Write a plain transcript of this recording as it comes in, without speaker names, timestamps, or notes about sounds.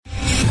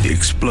The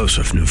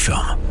explosive new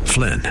film,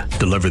 Flynn,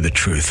 deliver the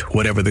truth,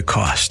 whatever the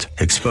cost,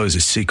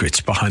 exposes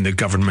secrets behind the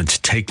government's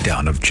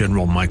takedown of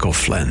General Michael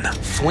Flynn.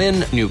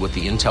 Flynn knew what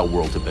the intel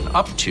world had been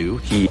up to.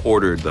 He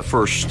ordered the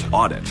first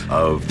audit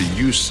of the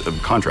use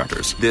of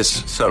contractors.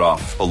 This set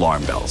off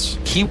alarm bells.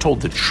 He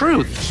told the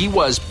truth. He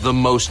was the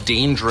most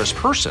dangerous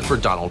person for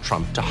Donald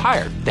Trump to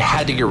hire. They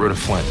had to get rid of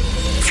Flynn.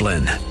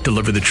 Flynn,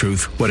 deliver the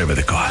truth, whatever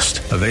the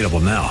cost. Available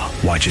now.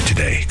 Watch it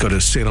today. Go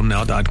to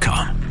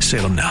salemnow.com.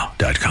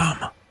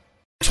 salemnow.com.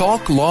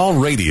 Talk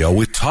Law Radio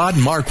with Todd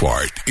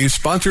Marquardt is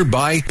sponsored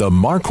by the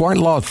Marquardt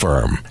Law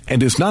Firm and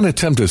does not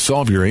attempt to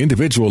solve your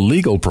individual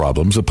legal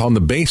problems upon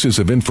the basis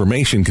of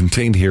information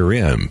contained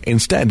herein.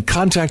 Instead,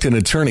 contact an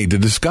attorney to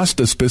discuss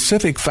the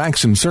specific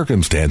facts and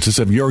circumstances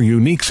of your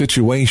unique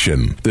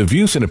situation. The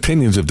views and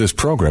opinions of this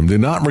program do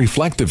not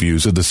reflect the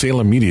views of the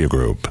Salem Media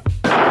Group.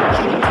 Order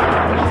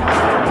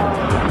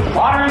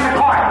in the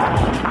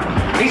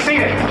court. Be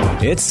seated.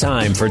 It's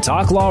time for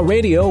Talk Law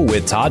Radio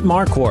with Todd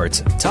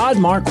Marquardt. Todd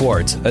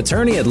Marquardt,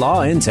 attorney at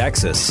law in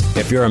Texas.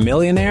 If you're a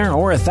millionaire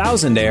or a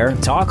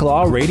thousandaire, Talk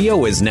Law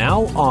Radio is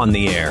now on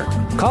the air.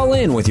 Call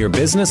in with your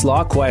business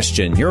law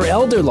question, your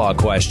elder law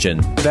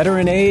question,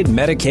 veteran aid,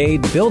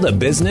 Medicaid, build a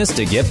business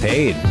to get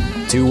paid.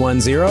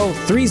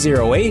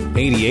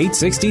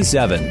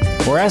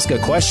 210-308-8867. Or ask a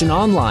question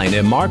online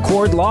at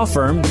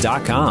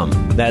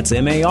marquardtlawfirm.com. That's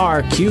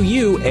MARQUARDT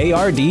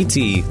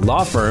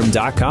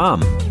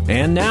lawfirm.com.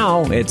 And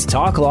now it's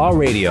Talk Law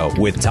Radio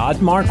with Todd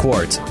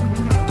Marquardt.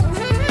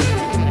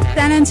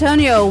 San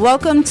Antonio,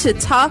 welcome to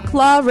Talk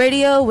Law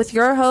Radio with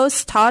your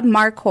host, Todd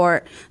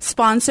Marquardt,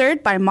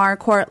 sponsored by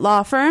Marquardt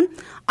Law Firm.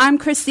 I'm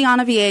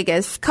Christiana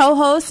Villegas,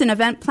 co-host and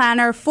event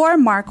planner for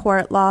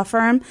Marquardt Law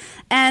Firm.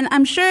 And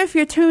I'm sure if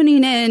you're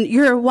tuning in,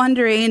 you're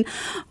wondering,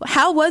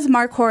 how was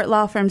Marquardt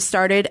Law Firm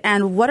started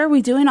and what are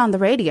we doing on the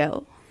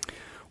radio?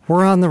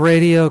 We're on the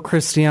radio,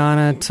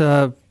 Christiana,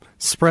 to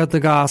spread the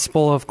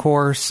gospel, of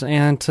course,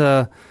 and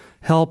to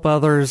help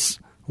others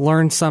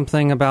learn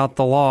something about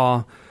the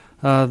law.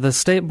 The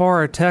State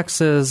Bar of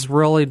Texas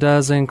really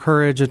does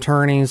encourage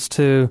attorneys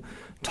to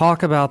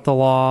talk about the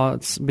law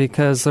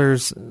because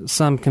there's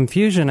some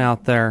confusion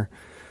out there.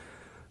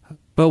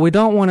 But we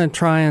don't want to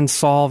try and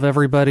solve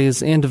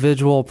everybody's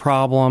individual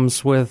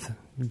problems with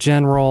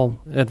general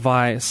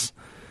advice.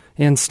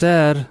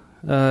 Instead,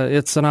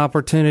 it's an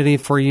opportunity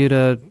for you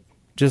to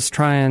just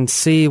try and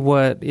see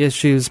what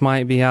issues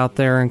might be out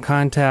there and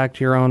contact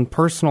your own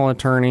personal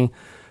attorney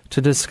to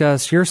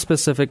discuss your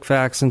specific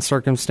facts and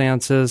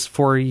circumstances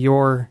for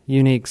your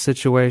unique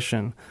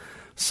situation.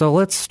 So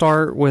let's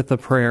start with a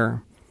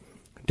prayer.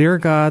 Dear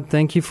God,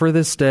 thank you for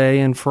this day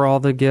and for all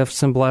the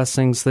gifts and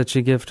blessings that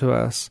you give to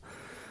us.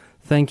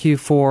 Thank you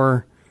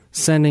for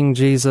sending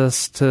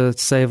Jesus to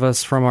save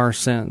us from our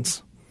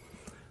sins.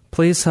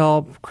 Please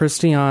help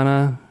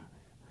Christiana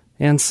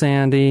and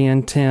Sandy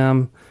and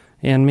Tim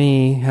and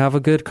me have a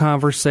good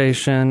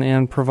conversation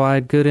and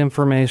provide good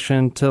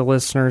information to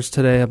listeners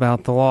today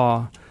about the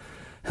law.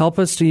 Help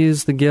us to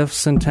use the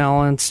gifts and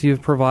talents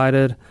you've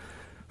provided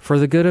for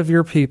the good of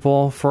your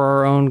people, for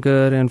our own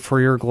good, and for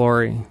your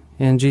glory.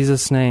 In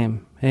Jesus'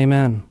 name,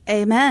 amen.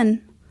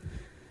 Amen.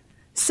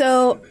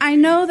 So I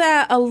know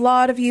that a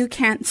lot of you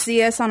can't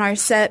see us on our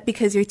set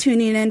because you're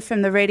tuning in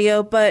from the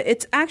radio, but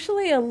it's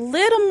actually a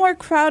little more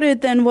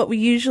crowded than what we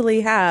usually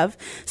have.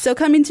 So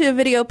coming to a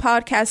video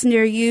podcast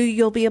near you,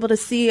 you'll be able to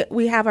see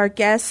we have our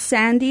guests,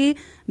 Sandy,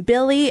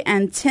 Billy,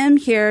 and Tim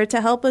here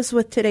to help us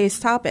with today's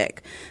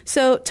topic.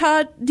 So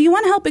Todd, do you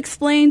want to help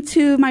explain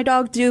to my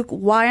dog Duke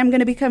why I'm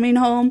going to be coming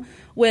home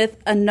with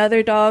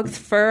another dog's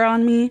fur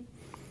on me?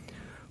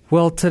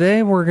 Well,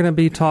 today we're going to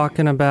be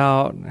talking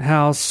about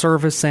how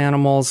service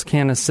animals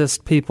can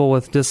assist people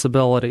with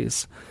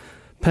disabilities,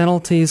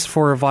 penalties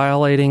for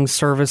violating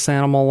service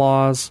animal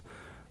laws,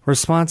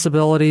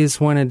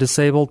 responsibilities when a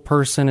disabled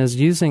person is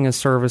using a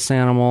service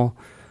animal,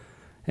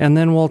 and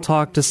then we'll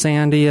talk to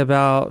Sandy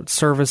about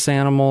service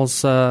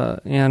animals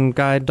and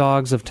guide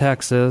dogs of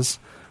Texas.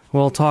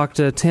 We'll talk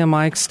to Tim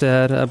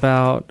Eichstead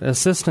about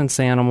assistance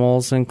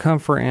animals and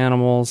comfort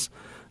animals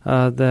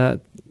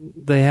that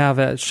they have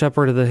at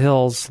Shepherd of the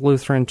Hills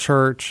Lutheran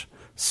Church,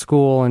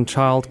 School, and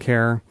Child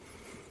Care.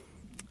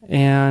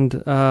 And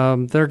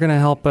they're going to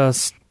help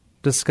us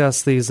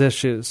discuss these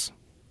issues.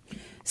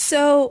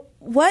 So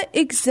what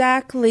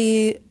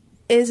exactly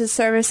is a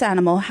service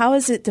animal? How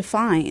is it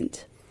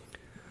defined?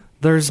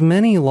 There's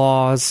many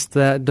laws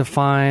that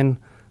define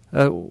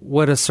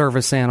what a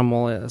service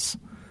animal is.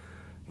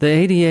 The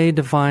ADA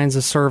defines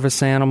a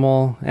service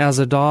animal as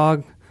a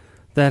dog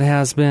that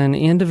has been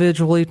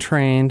individually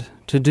trained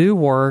to do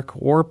work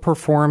or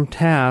perform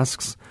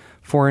tasks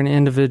for an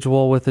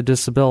individual with a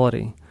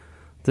disability.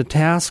 The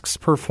tasks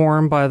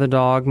performed by the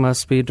dog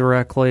must be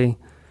directly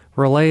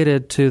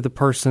related to the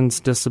person's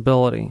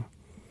disability.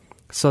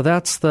 So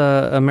that's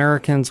the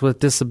Americans with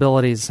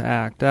Disabilities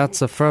Act.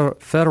 That's a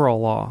federal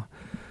law.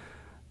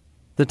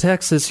 The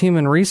Texas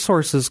Human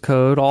Resources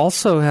Code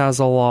also has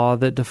a law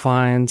that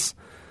defines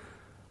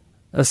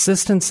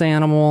assistance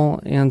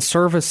animal and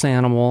service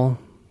animal.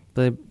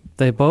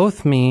 They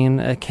both mean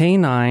a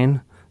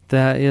canine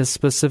that is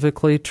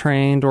specifically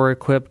trained or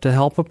equipped to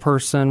help a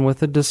person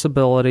with a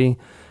disability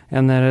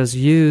and that is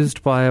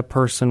used by a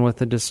person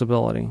with a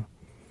disability.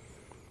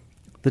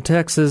 The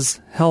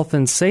Texas Health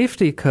and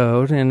Safety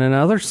Code, in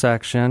another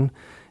section,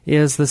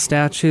 is the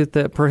statute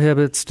that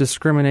prohibits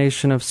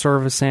discrimination of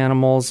service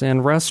animals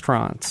in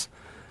restaurants,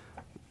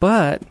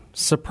 but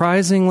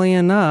surprisingly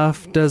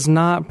enough does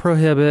not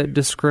prohibit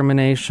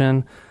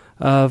discrimination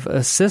of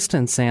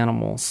assistance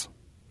animals.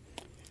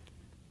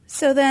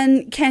 So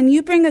then, can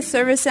you bring a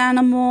service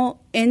animal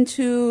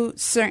into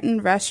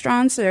certain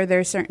restaurants? Or are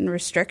there certain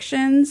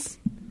restrictions?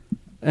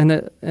 And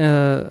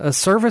a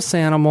service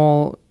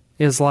animal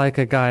is like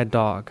a guide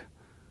dog,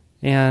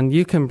 and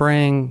you can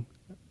bring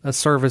a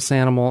service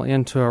animal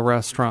into a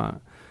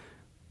restaurant.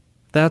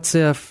 That's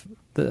if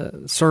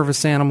the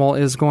service animal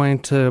is going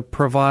to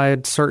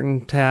provide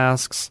certain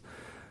tasks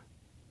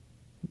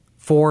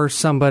for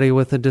somebody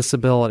with a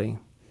disability.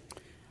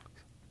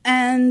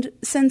 And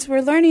since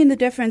we're learning the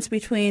difference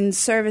between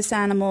service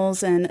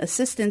animals and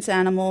assistance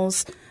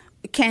animals,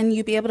 can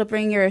you be able to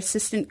bring your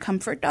assistant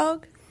comfort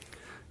dog?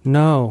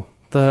 No,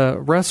 the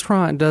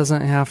restaurant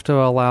doesn't have to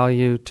allow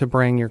you to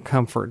bring your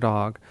comfort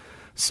dog.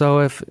 So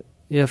if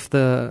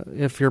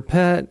your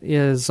pet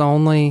is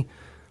only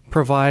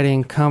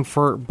providing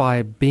comfort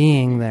by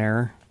being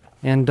there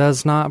and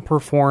does not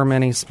perform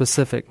any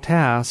specific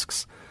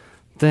tasks,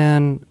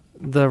 then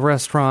the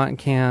restaurant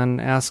can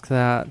ask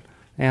that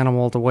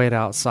animal to wait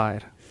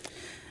outside.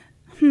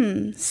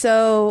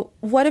 So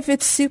what if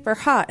it's super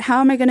hot? How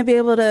am I going to be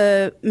able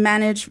to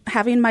manage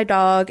having my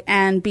dog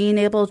and being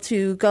able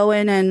to go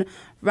in and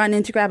run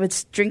in to grab a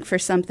drink for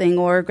something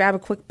or grab a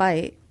quick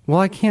bite? Well,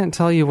 I can't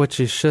tell you what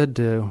you should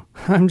do.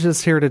 I'm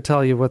just here to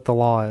tell you what the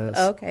law is.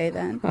 Okay,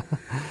 then.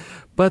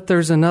 But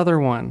there's another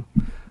one.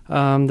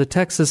 The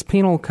Texas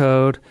Penal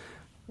Code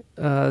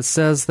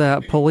says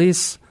that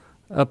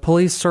a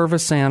police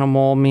service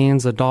animal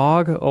means a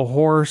dog, a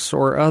horse,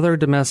 or other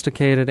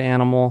domesticated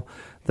animal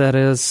that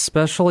is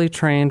specially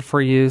trained for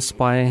use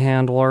by a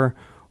handler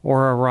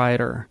or a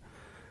rider.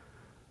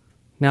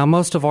 Now,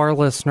 most of our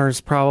listeners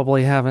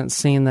probably haven't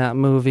seen that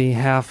movie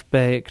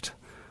Half-Baked,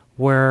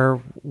 where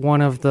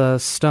one of the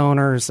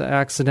stoners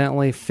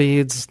accidentally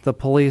feeds the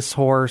police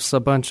horse a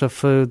bunch of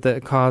food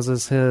that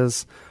causes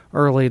his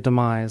early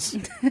demise.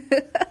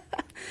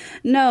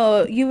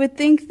 No, you would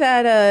think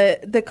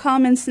that the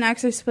common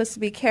snacks are supposed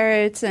to be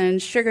carrots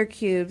and sugar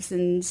cubes,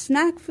 and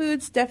snack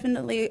foods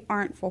definitely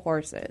aren't for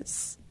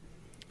horses.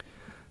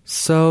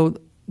 So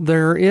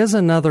there is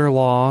another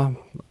law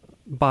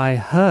by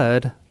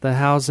HUD, the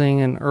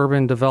Housing and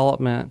Urban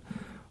Development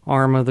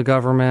arm of the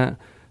government,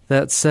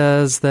 that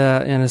says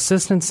that an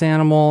assistance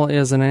animal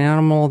is an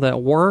animal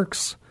that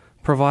works,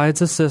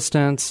 provides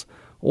assistance,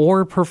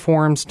 or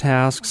performs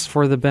tasks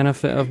for the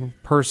benefit of a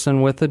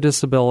person with a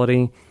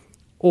disability,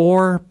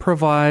 or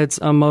provides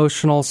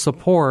emotional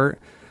support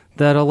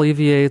that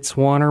alleviates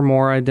one or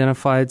more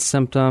identified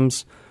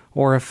symptoms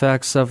or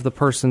effects of the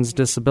person's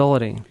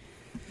disability.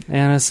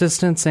 An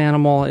assistance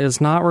animal is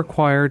not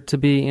required to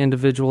be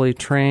individually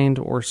trained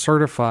or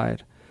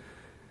certified.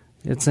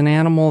 It's an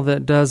animal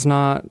that does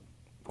not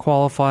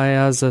qualify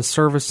as a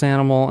service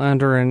animal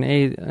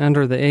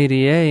under the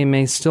ADA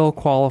may still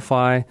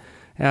qualify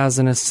as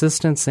an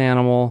assistance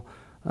animal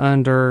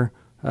under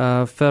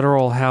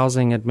Federal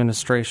Housing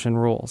Administration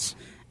rules.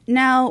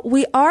 Now,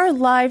 we are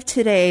live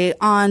today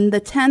on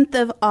the 10th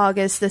of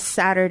August, this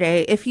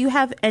Saturday. If you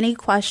have any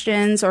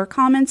questions or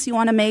comments you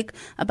want to make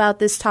about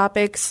this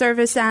topic,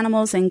 service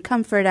animals and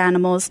comfort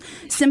animals,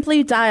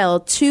 simply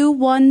dial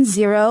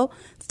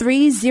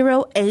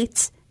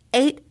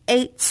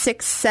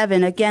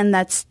 210-308-8867. Again,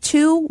 that's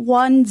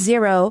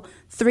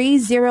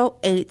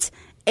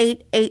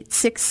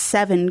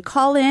 210-308-8867.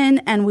 Call in,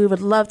 and we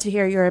would love to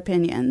hear your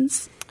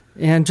opinions.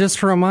 And just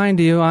to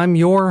remind you, I'm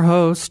your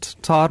host,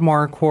 Todd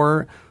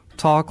Marquardt,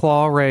 Talk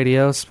Law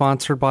Radio,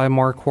 sponsored by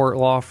Marquardt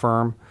Law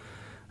Firm.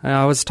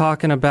 I was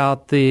talking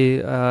about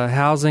the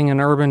Housing and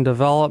Urban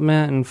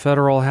Development and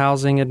Federal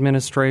Housing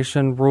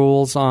Administration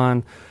rules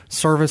on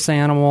service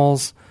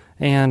animals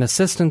and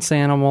assistance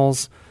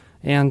animals.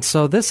 And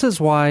so this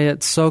is why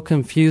it's so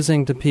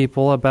confusing to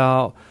people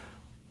about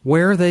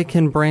where they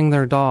can bring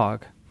their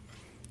dog,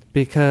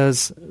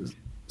 because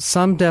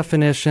some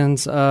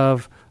definitions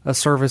of a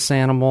service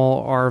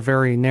animal are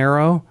very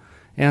narrow,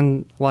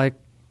 and like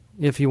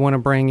if you want to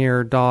bring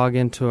your dog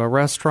into a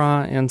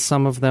restaurant, and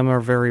some of them are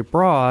very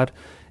broad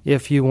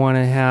if you want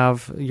to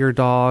have your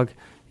dog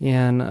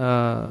in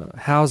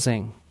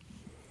housing.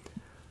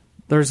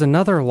 There's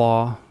another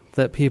law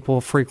that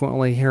people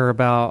frequently hear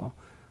about,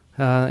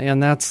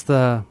 and that's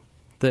the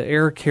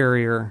Air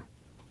Carrier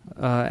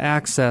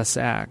Access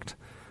Act.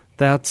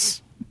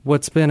 That's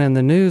what's been in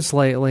the news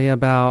lately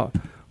about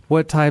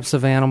what types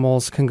of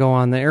animals can go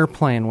on the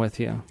airplane with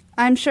you.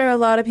 I'm sure a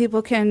lot of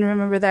people can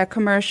remember that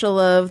commercial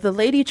of the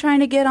lady trying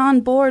to get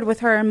on board with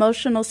her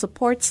emotional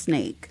support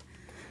snake.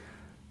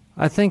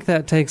 I think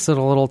that takes it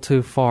a little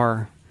too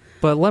far.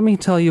 But let me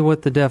tell you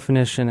what the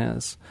definition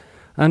is.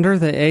 Under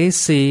the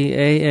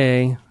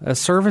ACAA, a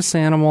service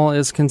animal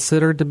is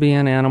considered to be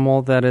an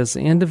animal that is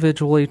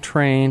individually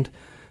trained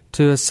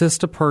to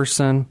assist a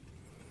person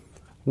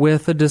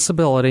with a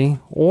disability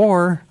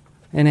or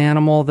an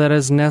animal that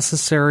is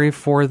necessary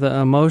for the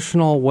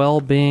emotional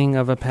well-being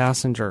of a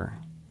passenger.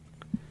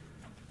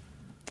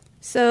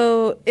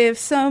 So if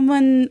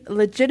someone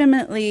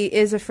legitimately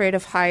is afraid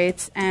of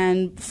heights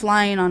and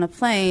flying on a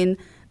plane,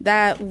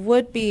 that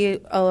would be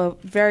a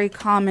very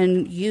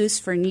common use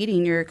for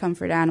needing your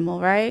comfort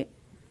animal, right?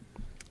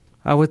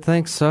 I would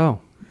think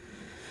so.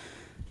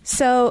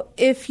 So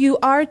if you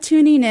are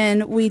tuning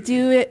in, we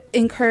do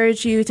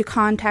encourage you to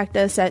contact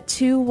us at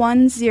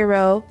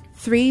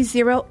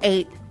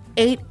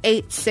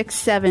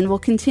 210-308-8867. We'll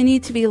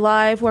continue to be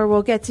live where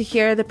we'll get to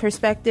hear the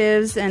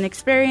perspectives and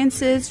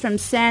experiences from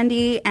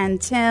Sandy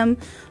and Tim,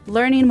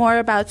 learning more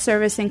about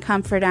service and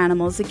comfort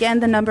animals. Again,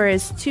 the number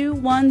is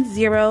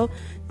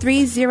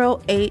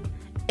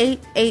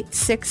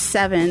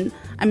 210-308-8867.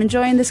 I'm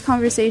enjoying this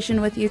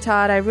conversation with you,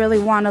 Todd. I really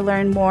want to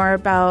learn more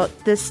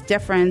about this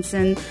difference.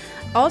 And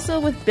also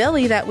with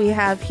Billy that we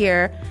have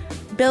here.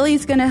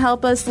 Billy's going to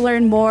help us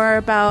learn more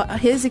about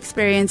his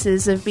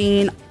experiences of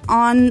being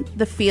on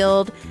the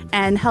field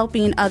and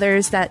helping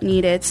others that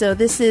need it. So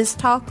this is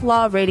Talk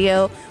Law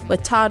Radio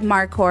with Todd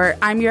Marquardt.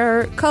 I'm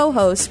your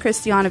co-host,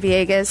 Christiana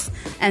Villegas,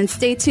 and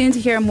stay tuned to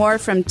hear more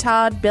from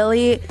Todd,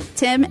 Billy,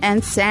 Tim,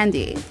 and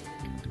Sandy.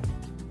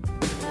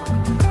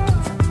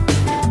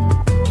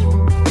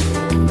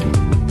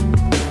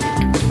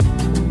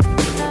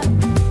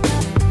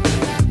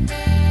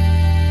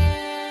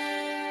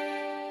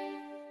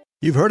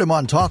 You've heard him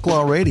on Talk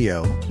Law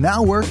Radio.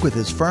 Now work with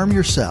his firm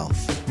yourself.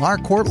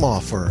 Marquardt Law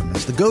Firm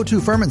is the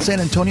go-to firm in San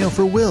Antonio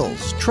for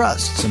wills,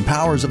 trusts, and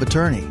powers of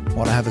attorney.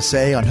 Want to have a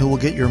say on who will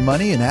get your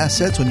money and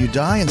assets when you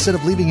die instead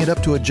of leaving it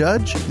up to a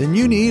judge? Then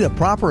you need a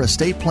proper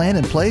estate plan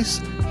in place,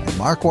 and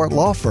Marquardt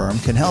Law Firm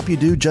can help you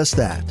do just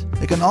that.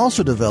 They can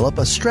also develop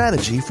a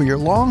strategy for your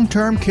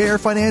long-term care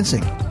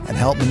financing and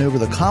help maneuver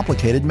the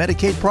complicated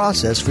Medicaid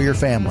process for your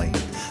family.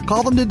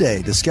 Call them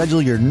today to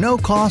schedule your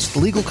no-cost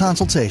legal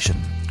consultation.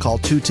 Call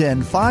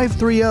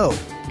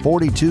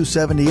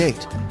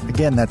 210-530-4278.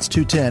 Again, that's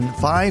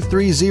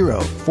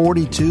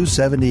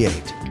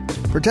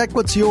 210-530-4278. Protect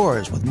what's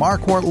yours with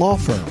Marquardt Law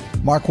Firm.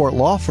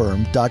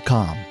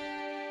 MarquardtLawFirm.com.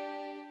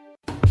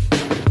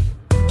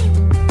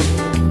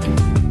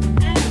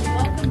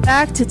 Welcome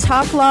back to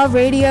Talk Law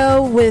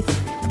Radio with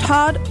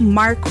Todd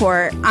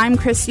Marquardt. I'm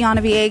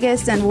Christiana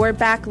Villegas, and we're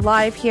back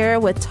live here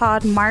with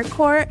Todd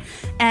Marquardt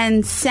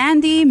and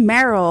Sandy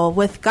Merrill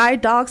with Guide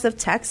Dogs of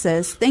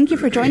Texas. Thank you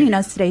for joining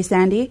us today,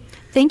 Sandy.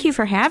 Thank you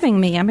for having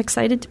me. I'm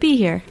excited to be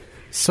here.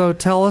 So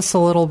tell us a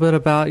little bit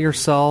about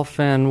yourself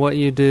and what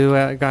you do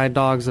at Guide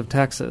Dogs of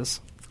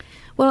Texas.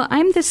 Well,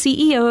 I'm the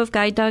CEO of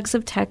Guide Dogs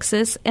of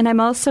Texas, and I'm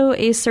also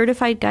a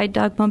certified guide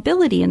dog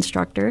mobility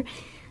instructor.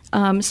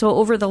 So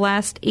over the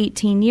last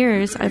 18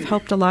 years, I've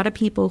helped a lot of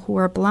people who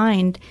are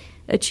blind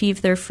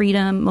achieve their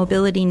freedom,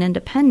 mobility, and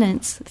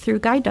independence through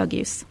guide dog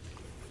use.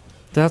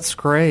 That's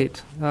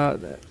great.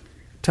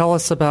 Tell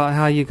us about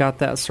how you got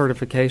that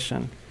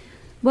certification.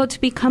 Well, to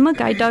become a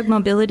guide dog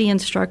mobility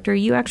instructor,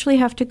 you actually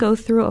have to go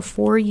through a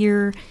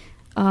 4-year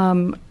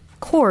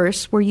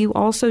course where you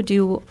also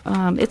do,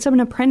 it's an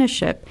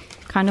apprenticeship,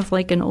 kind of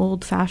like an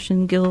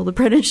old-fashioned guild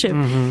apprenticeship,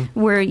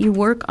 where you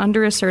work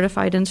under a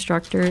certified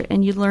instructor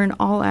and you learn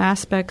all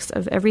aspects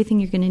of everything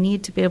you're going to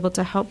need to be able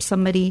to help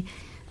somebody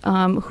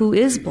who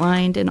is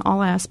blind in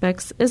all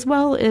aspects, as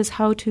well as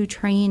how to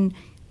train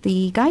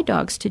the guide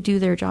dogs to do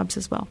their jobs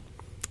as well.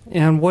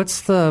 And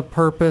what's the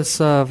purpose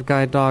of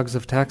Guide Dogs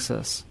of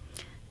Texas?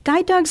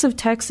 Guide Dogs of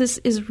Texas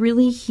is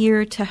really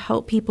here to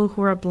help people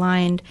who are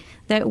blind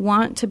that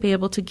want to be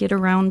able to get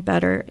around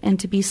better and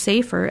to be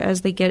safer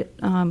as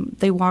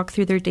they walk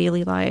through their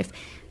daily life,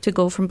 to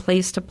go from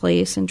place to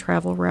place and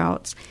travel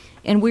routes.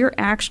 And we're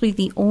actually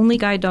the only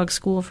guide dog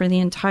school for the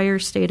entire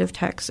state of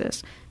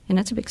Texas, and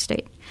it's a big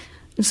state.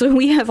 So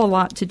we have a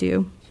lot to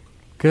do.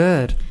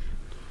 Good.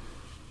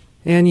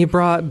 And you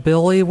brought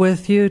Billy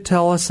with you.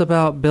 Tell us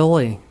about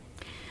Billy.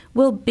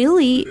 Well,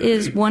 Billy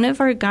is one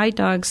of our guide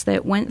dogs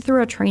that went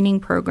through a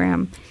training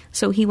program.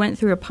 So he went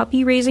through a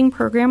puppy raising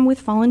program with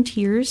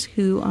volunteers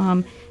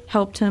who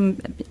helped him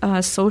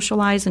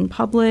socialize in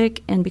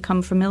public and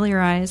become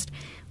familiarized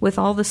with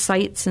all the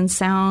sights and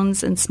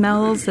sounds and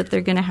smells that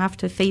they're going to have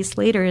to face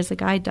later as a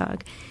guide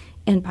dog.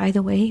 And by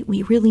the way,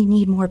 we really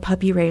need more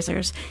puppy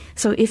raisers.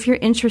 So if you're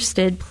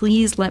interested,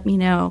 please let me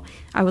know.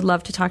 I would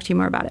love to talk to you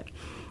more about it.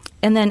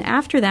 And then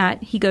after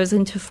that, he goes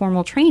into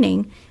formal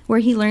training where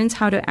he learns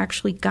how to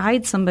actually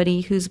guide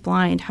somebody who's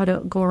blind, how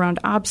to go around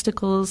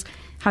obstacles,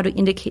 how to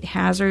indicate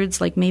hazards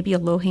like maybe a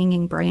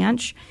low-hanging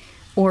branch,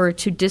 or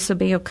to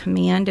disobey a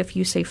command if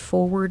you say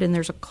forward and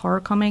there's a car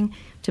coming,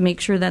 to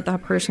make sure that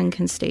that person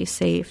can stay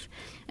safe.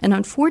 And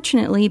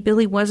unfortunately,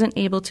 Billy wasn't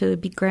able to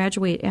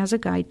graduate as a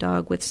guide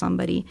dog with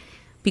somebody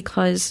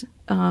because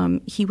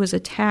he was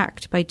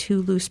attacked by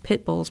 2 loose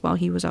pit bulls while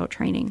he was out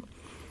training.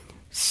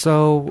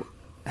 So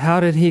how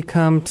did he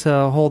come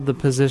to hold the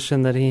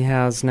position that he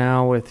has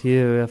now with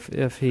you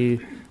if he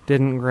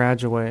didn't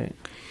graduate?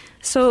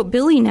 So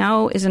Billy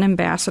now is an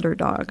ambassador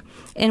dog,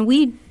 and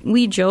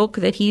we joke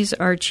that he's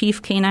our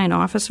chief canine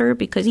officer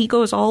because he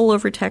goes all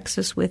over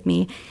Texas with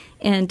me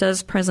and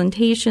does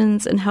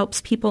presentations and helps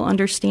people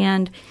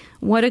understand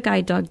what a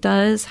guide dog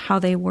does, how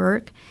they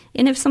work.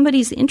 And if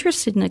somebody's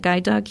interested in a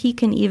guide dog, he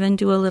can even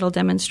do a little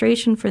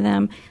demonstration for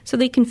them so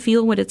they can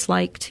feel what it's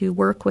like to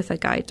work with a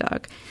guide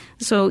dog.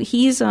 So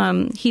he's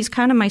kind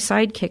of my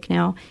sidekick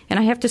now, and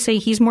I have to say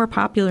he's more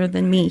popular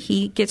than me.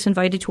 He gets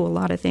invited to a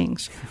lot of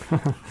things.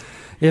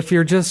 If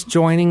you're just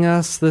joining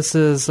us, this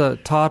is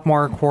Todd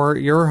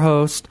Marquardt, your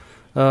host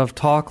of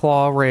Talk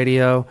Law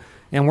Radio,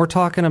 and we're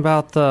talking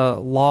about the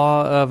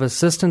law of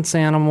assistance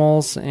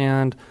animals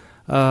and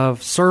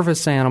of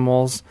service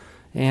animals,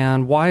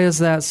 and why is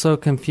that so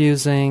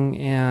confusing,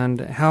 and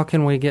how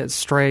can we get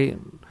straight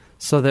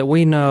so that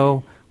we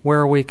know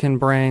where we can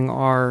bring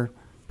our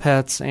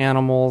pets,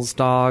 animals,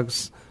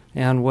 dogs,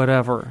 and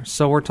whatever.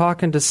 So we're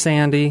talking to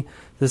Sandy,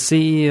 the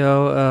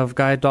CEO of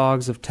Guide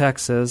Dogs of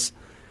Texas,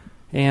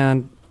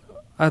 and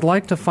I'd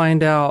like to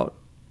find out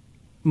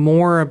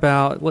more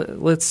about,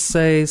 let's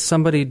say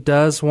somebody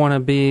does want to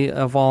be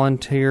a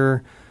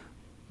volunteer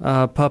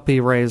puppy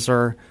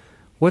raiser.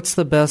 What's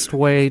the best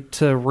way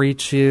to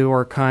reach you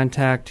or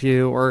contact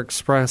you or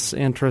express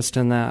interest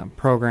in that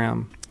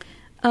program?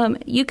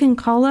 You can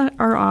call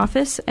our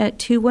office at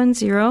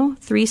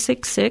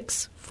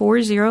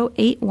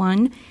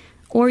 210-366-4081,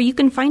 or you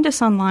can find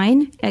us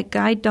online at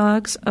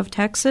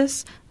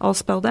guidedogsoftexas, all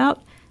spelled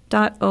out,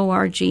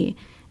 .org.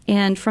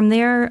 And from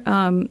there,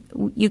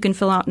 you can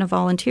fill out a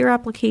volunteer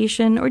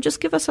application or just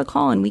give us a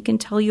call and we can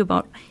tell you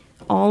about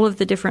all of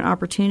the different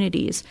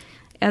opportunities.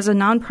 As a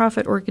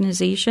nonprofit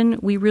organization,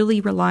 we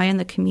really rely on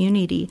the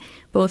community,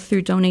 both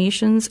through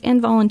donations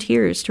and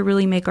volunteers, to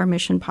really make our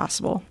mission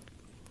possible.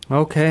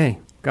 Okay,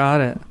 got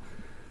it.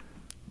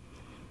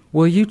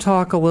 Will you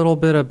talk a little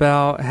bit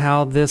about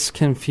how this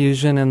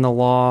confusion in the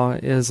law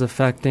is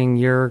affecting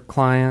your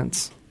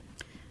clients?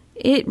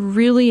 It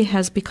really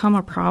has become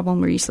a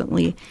problem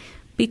recently,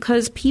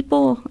 because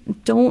people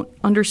don't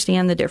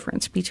understand the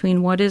difference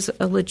between what is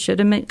a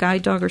legitimate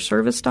guide dog or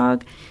service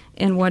dog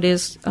and what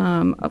is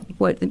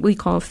what we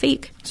call a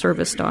fake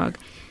service dog.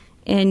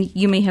 And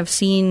you may have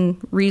seen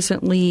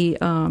recently,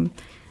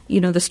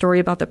 the story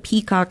about the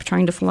peacock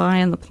trying to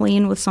fly on the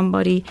plane with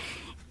somebody.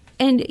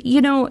 And,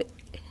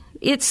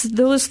 it's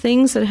those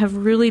things that have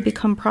really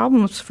become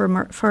problems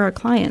for our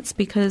clients,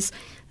 because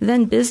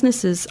then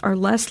businesses are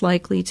less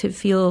likely to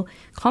feel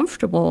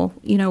comfortable,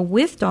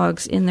 with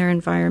dogs in their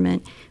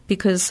environment,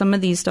 because some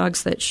of these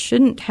dogs that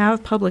shouldn't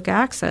have public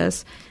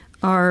access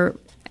are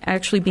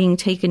actually being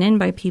taken in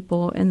by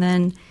people, and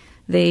then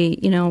they,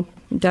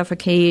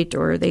 defecate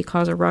or they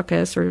cause a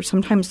ruckus, or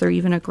sometimes they're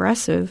even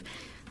aggressive,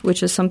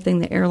 which is something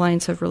the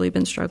airlines have really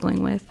been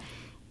struggling with.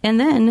 And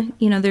then,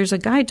 there's a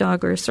guide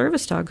dog or a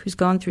service dog who's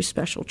gone through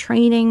special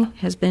training,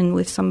 has been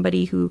with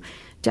somebody who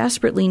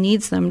desperately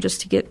needs them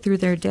just to get through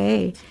their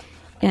day.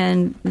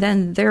 And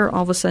then they're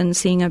all of a sudden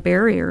seeing a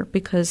barrier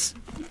because,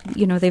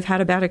 they've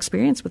had a bad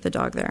experience with the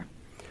dog there.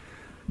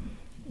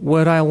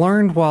 What I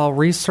learned while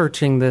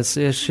researching this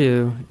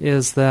issue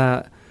is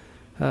that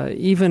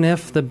even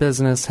if the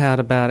business had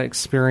a bad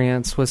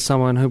experience with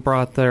someone who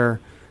brought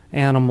their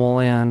animal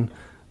in,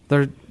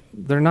 they're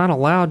not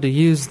allowed to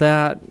use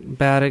that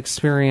bad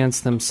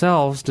experience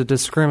themselves to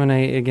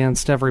discriminate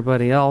against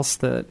everybody else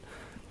that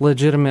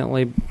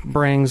legitimately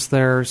brings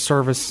their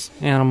service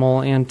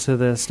animal into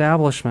the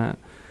establishment.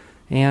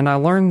 And I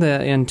learned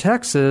that in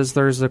Texas,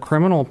 there's a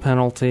criminal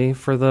penalty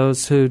for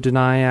those who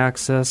deny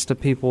access to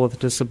people with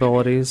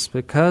disabilities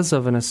because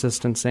of an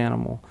assistance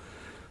animal.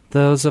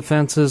 Those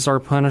offenses are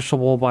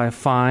punishable by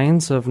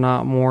fines of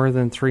not more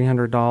than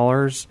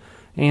 $300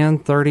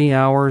 and 30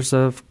 hours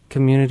of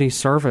community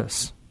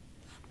service.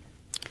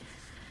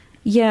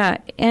 Yeah,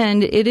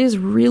 and it is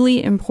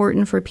really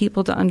important for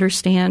people to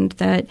understand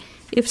that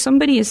if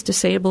somebody is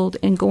disabled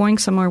and going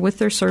somewhere with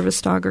their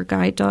service dog or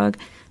guide dog,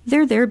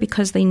 they're there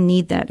because they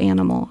need that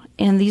animal.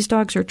 And these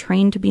dogs are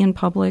trained to be in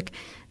public.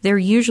 They're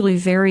usually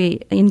very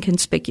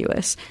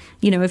inconspicuous.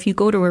 If you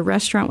go to a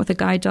restaurant with a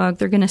guide dog,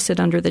 they're going to sit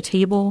under the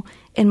table.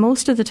 And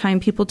most of the time,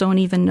 people don't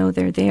even know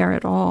they're there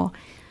at all.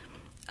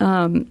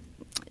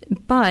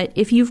 But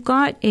if you've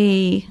got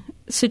a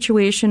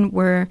situation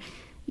where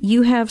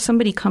you have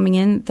somebody coming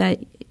in that,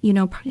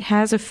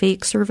 has a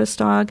fake service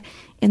dog,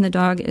 and the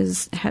dog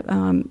is,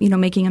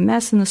 making a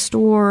mess in the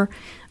store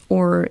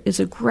or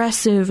is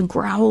aggressive,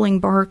 growling,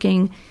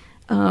 barking,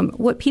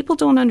 what people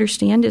don't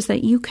understand is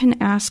that you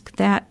can ask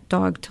that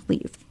dog to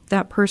leave,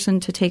 that person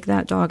to take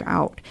that dog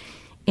out.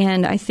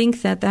 And I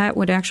think that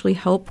would actually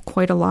help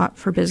quite a lot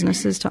for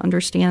businesses to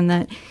understand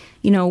that,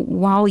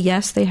 while,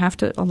 yes, they have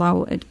to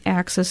allow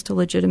access to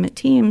legitimate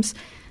teams,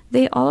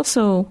 they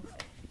also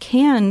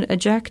can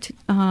eject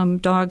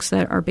dogs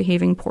that are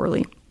behaving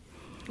poorly.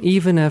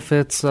 Even if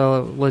it's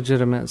a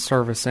legitimate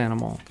service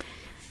animal?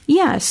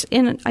 Yes,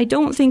 and I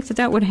don't think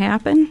that would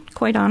happen,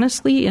 quite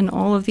honestly. In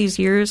all of these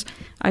years,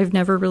 I've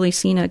never really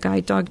seen a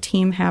guide dog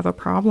team have a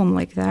problem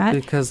like that.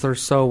 Because they're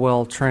so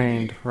well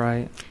trained,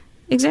 right?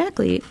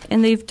 Exactly.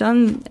 And they've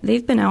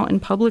been out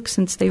in public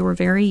since they were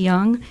very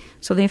young,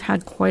 so they've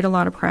had quite a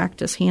lot of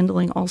practice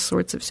handling all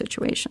sorts of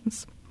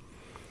situations.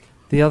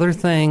 The other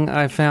thing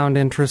I found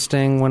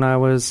interesting when I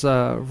was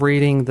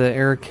reading the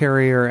Air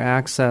Carrier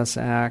Access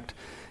Act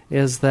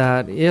is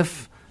that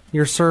if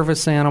your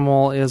service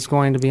animal is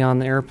going to be on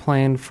the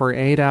airplane for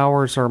 8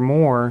 hours or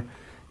more,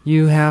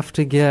 you have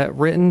to get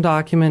written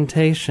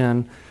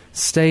documentation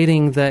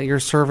stating that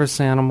your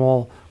service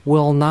animal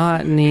will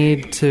not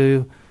need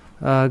to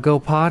go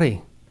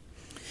potty.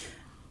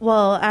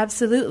 Well,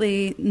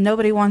 absolutely.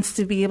 Nobody wants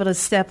to be able to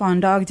step on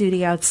dog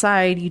duty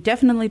outside. You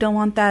definitely don't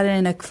want that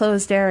in a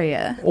closed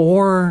area.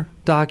 Or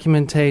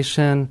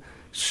documentation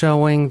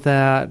showing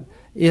that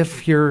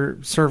if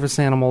your service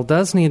animal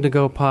does need to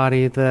go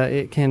potty, that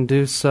it can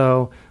do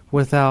so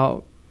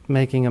without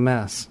making a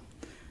mess.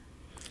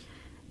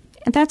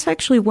 And that's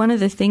actually one of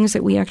the things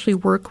that we actually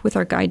work with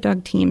our guide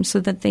dog team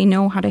so that they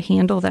know how to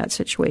handle that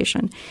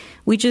situation.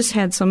 We just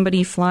had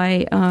somebody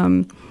fly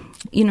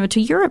to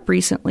Europe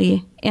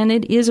recently, and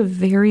it is a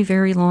very,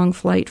 very long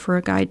flight for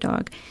a guide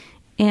dog.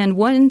 And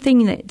one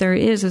thing that there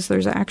is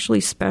there's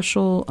actually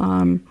special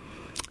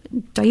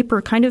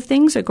diaper kind of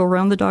things that go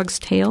around the dog's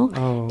tail,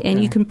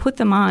 and you can put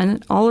them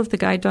on. All of the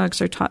guide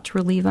dogs are taught to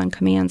relieve on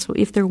command, so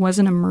if there was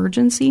an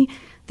emergency,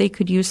 they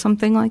could use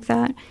something like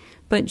that.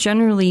 But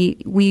generally,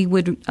 we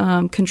would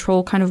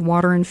control kind of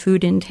water and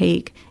food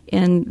intake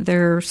in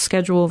their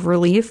schedule of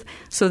relief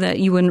so that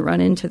you wouldn't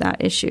run into that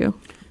issue.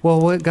 Well,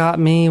 what got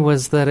me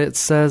was that it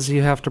says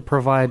you have to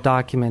provide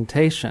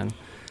documentation.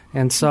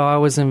 And so I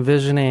was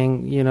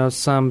envisioning,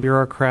 some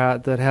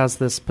bureaucrat that has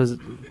this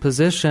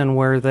position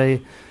where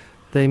they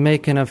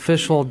make an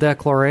official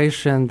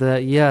declaration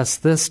that, yes,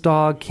 this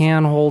dog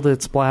can hold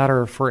its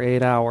bladder for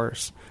 8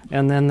 hours.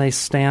 And then they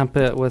stamp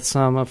it with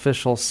some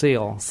official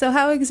seal. So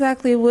how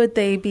exactly would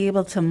they be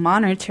able to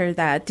monitor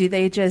that? Do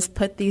they just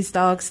put these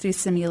dogs through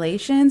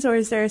simulations, or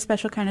is there a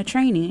special kind of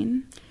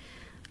training?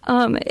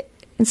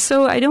 And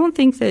so I don't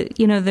think that,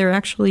 they're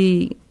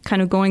actually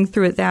kind of going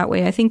through it that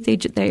way. I think the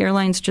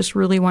airlines just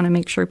really want to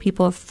make sure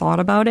people have thought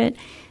about it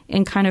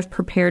and kind of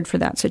prepared for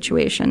that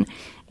situation.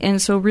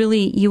 And so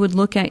really you would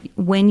look at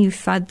when you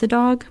fed the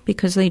dog,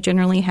 because they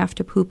generally have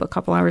to poop a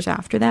couple hours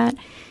after that.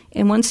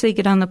 And once they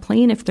get on the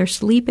plane, if they're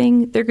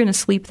sleeping, they're going to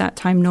sleep that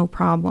time, no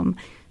problem.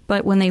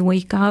 But when they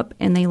wake up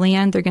and they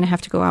land, they're going to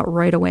have to go out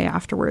right away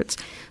afterwards.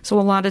 So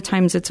a lot of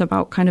times it's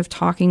about kind of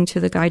talking to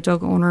the guide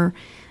dog owner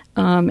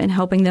and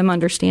helping them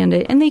understand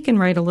it. And they can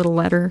write a little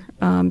letter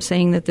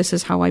saying that this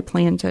is how I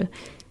plan to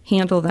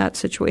handle that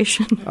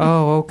situation.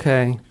 Oh,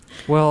 okay.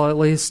 Well, at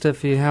least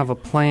if you have a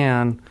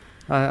plan,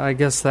 I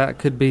guess that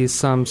could be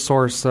some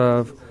source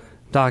of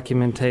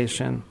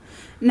documentation.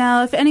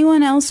 Now, if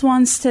anyone else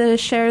wants to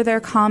share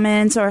their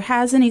comments or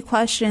has any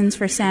questions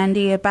for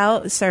Sandy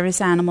about service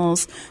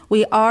animals,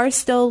 we are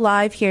still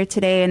live here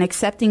today and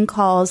accepting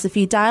calls. If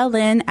you dial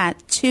in at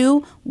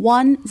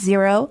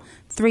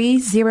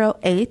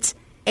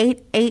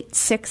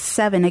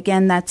 210-308-8867.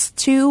 Again, that's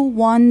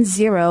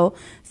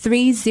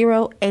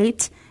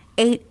 210-308-8867.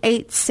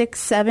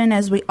 8867,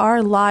 as we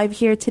are live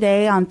here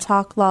today on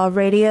Talk Law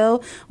Radio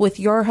with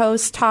your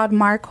host Todd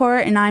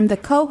Marquardt, and I'm the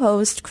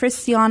co-host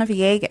Christiana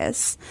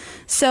Villegas.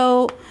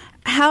 So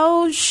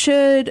how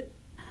should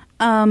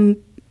owners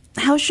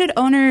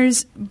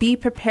be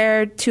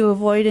prepared to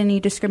avoid any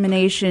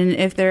discrimination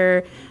if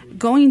they're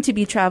going to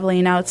be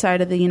traveling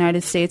outside of the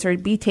United States or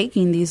be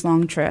taking these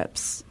long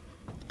trips?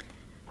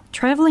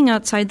 Traveling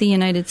outside the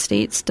United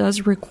States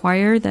does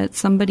require that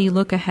somebody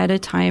look ahead of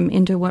time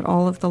into what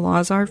all of the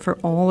laws are for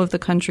all of the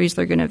countries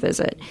they're going to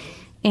visit.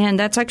 And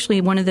that's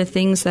actually one of the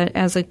things that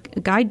as a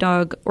guide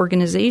dog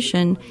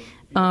organization,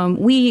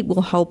 we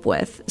will help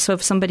with. So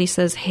if somebody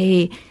says,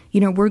 hey,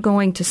 we're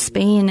going to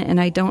Spain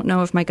and I don't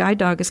know if my guide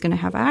dog is going to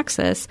have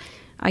access,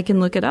 I can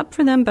look it up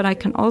for them, but I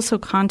can also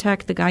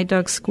contact the guide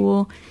dog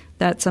school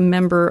that's a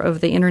member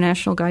of the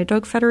International Guide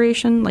Dog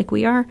Federation, like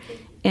we are,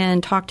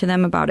 and talk to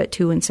them about it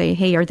too and say,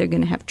 hey, are they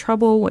going to have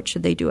trouble? What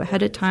should they do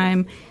ahead of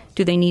time?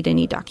 Do they need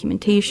any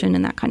documentation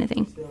and that kind of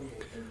thing?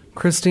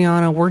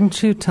 Christiana,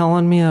 weren't you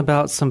telling me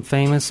about some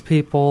famous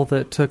people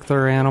that took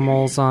their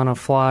animals on a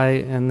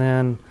flight and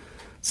then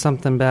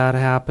something bad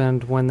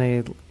happened when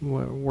they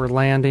were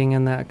landing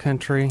in that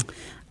country?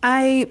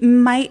 I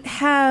might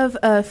have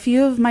a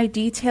few of my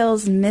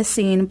details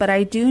missing, but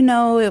I do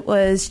know it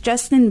was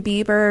Justin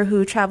Bieber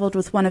who traveled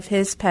with one of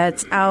his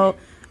pets out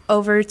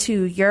over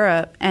to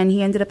Europe, and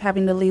he ended up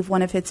having to leave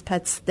one of his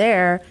pets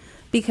there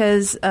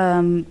because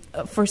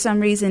for some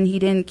reason he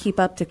didn't keep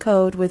up to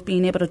code with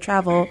being able to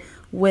travel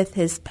with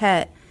his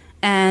pet.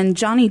 And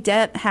Johnny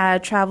Depp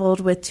had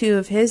traveled with two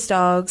of his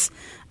dogs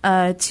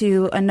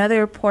to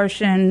another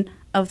portion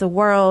of the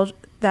world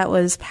that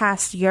was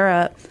past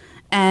Europe,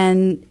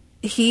 and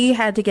he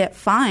had to get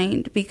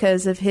fined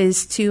because of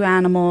his 2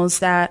 animals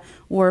that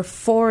were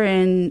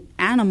foreign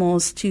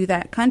animals to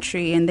that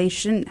country, and they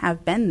shouldn't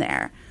have been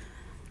there.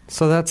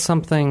 So that's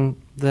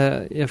something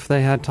that if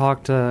they had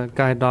talked to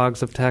Guide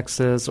Dogs of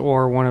Texas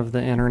or one of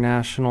the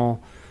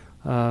international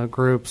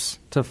groups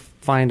to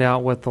find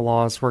out what the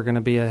laws were going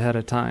to be ahead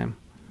of time.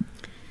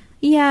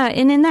 Yeah,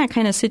 and in that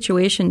kind of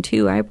situation,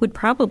 too, I would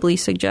probably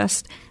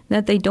suggest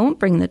that they don't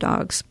bring the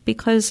dogs,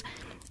 because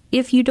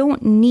if you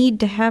don't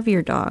need to have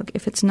your dog,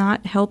 if it's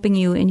not helping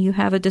you and you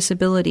have a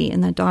disability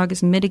and that dog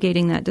is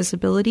mitigating that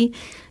disability,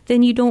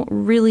 then you don't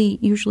really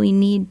usually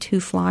need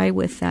to fly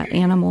with that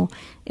animal.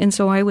 And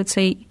so I would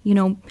say,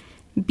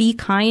 be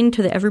kind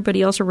to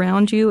everybody else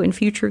around you in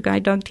future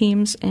guide dog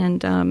teams,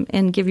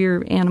 and give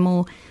your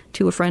animal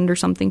to a friend or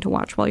something to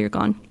watch while you're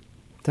gone.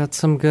 That's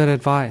some good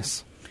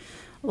advice.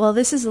 Well,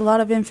 this is a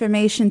lot of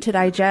information to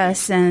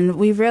digest, and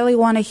we really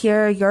want to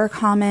hear your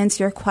comments,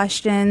 your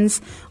questions.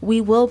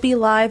 We will be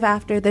live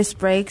after this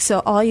break,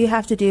 so all you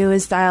have to do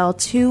is dial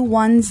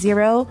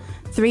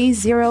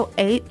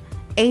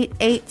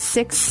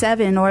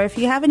 210-308-8867, or if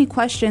you have any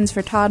questions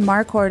for Todd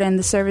Marquardt and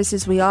the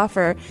services we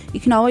offer,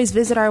 you can always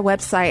visit our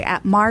website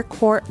at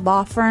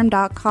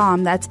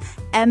marquardtlawfirm.com. That's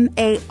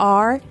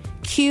MARQUARD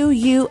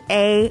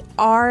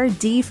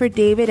for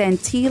David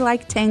and T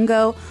like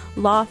Tango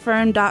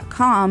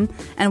lawfirm.com.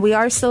 And we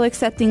are still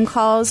accepting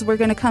calls. We're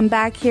going to come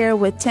back here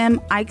with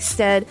Tim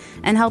Eichstead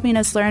and helping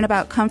us learn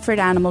about comfort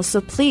animals. So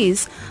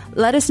please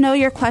let us know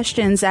your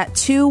questions at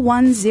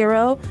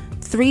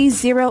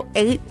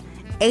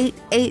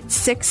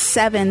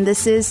 210-308-8867.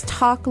 This is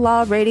Talk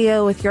Law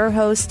Radio with your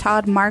host,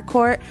 Todd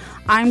Marquardt.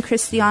 I'm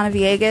Christiana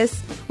Villegas.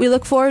 We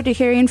look forward to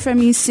hearing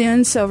from you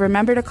soon, so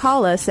remember to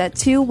call us at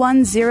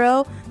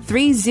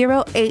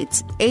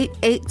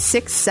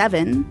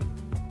 210-308-8867.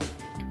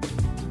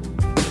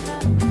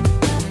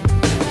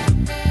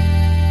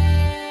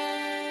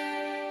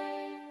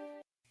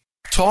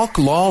 Talk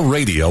Law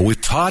Radio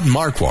with Todd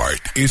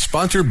Marquardt is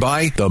sponsored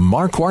by the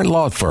Marquardt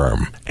Law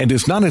Firm and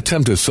does not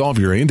attempt to solve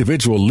your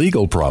individual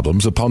legal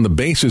problems upon the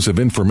basis of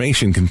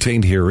information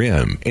contained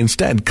herein.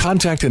 Instead,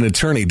 contact an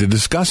attorney to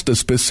discuss the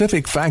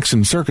specific facts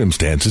and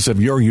circumstances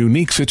of your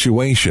unique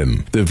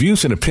situation. The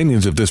views and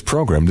opinions of this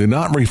program do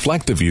not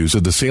reflect the views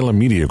of the Salem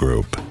Media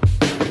Group.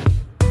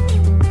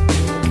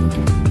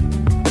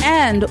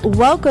 And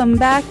welcome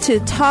back to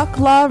Talk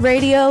Law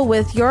Radio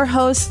with your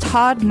host,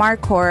 Todd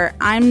Marquardt.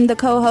 I'm the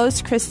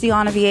co-host,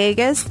 Christiana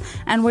Villegas,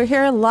 and we're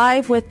here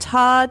live with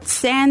Todd,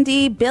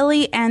 Sandy,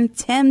 Billy, and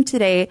Tim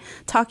today,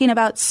 talking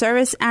about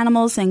service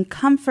animals and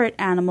comfort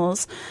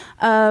animals.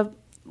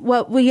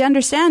 What we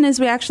understand is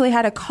we actually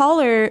had a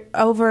caller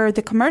over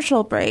the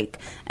commercial break,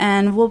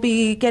 and we'll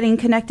be getting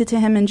connected to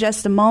him in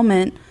just a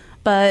moment.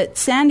 But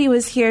Sandy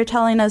was here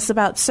telling us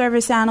about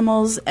service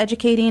animals,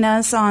 educating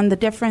us on the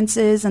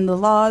differences and the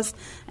laws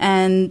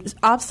and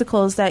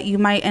obstacles that you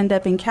might end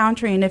up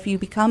encountering if you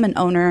become an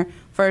owner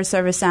for a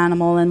service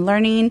animal, and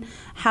learning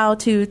how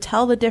to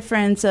tell the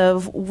difference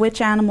of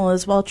which animal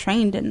is well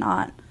trained and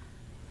not.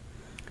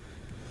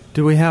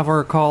 Do we have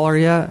our caller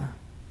yet?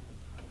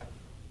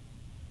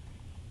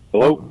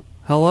 Hello?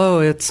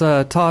 Hello, it's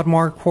Todd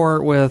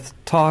Marquardt with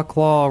Talk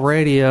Law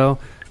Radio.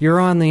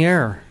 You're on the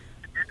air.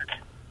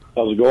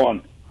 How's it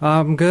going?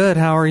 I'm good.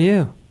 How are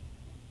you?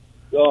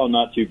 Oh,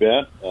 not too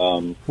bad.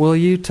 Will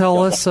you tell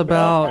us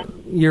about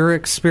your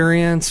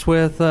experience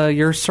with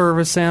your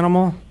service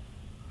animal?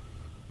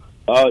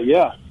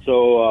 Yeah.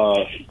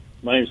 So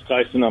my name's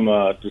Tyson. I'm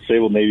a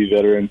disabled Navy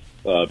veteran.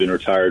 Been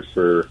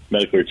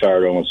medically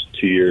retired almost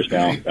 2 years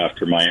now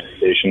after my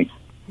amputation.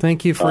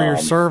 Thank you for your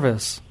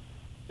service.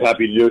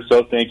 Happy to do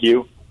so. Thank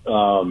you.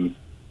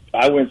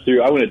 I went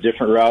a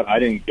different route. I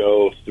didn't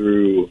go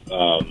through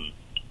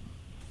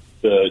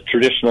the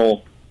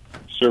traditional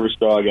service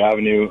dog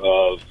avenue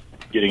of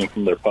getting them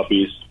from their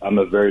puppies. I'm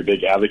a very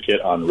big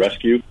advocate on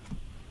rescue.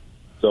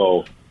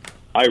 So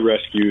I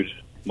rescued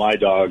my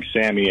dog,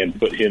 Sammy, and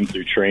put him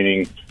through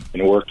training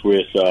and worked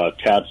with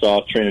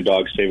TADSOF, Train a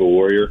Dog, Save a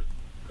Warrior.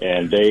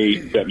 And they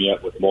set me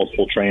up with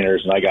multiple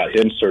trainers, and I got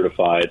him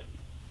certified.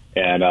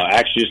 And I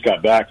actually just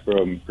got back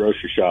from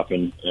grocery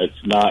shopping.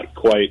 It's not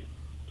quite...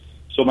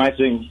 So my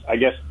big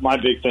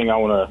thing I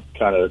want to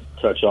kind of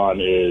touch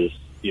on is,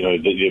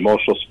 the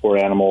emotional support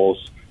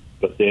animals,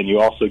 but then you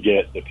also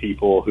get the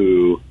people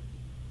who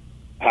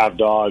have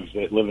dogs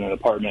that live in an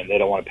apartment and they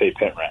don't want to pay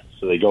pet rent.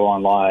 So they go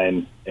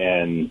online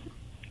and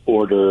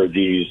order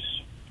these,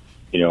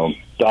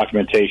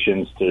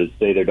 documentations to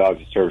say their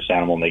dog's a service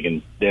animal, and they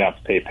don't have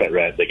to pay pet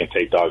rent. They can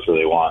take dogs where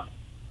they want.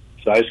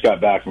 So I just got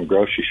back from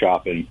grocery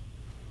shopping,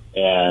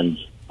 and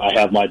I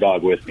have my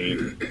dog with me.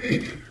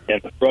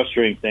 And the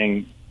frustrating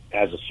thing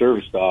as a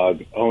service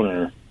dog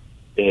owner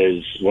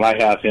is when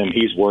I have him,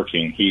 he's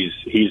working.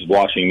 He's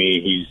watching me.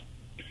 He's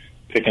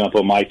picking up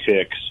on my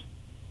ticks.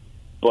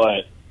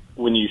 But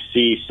when you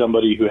see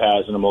somebody who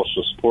has an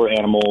emotional support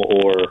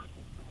animal or,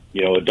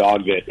 a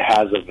dog that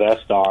has a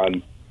vest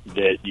on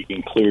that you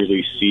can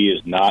clearly see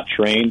is not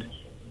trained,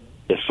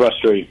 the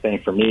frustrating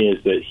thing for me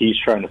is that he's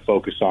trying to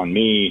focus on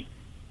me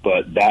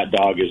but that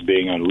dog is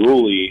being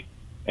unruly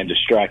and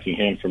distracting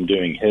him from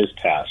doing his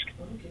task,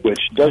 which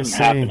doesn't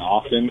happen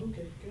often,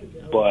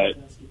 but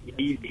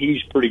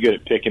he's pretty good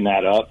at picking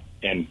that up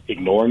and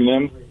ignoring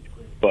them.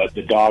 But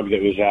the dog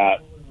that was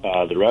at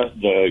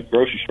the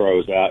grocery store I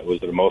was at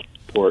was at emotional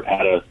support,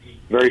 had a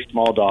very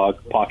small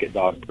dog, pocket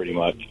dog pretty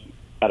much,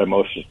 had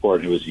emotional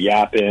support, and it was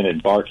yapping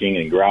and barking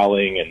and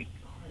growling, and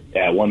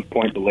at one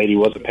point the lady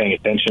wasn't paying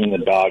attention, and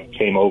the dog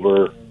came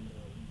over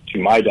to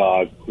my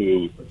dog,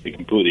 who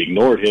completely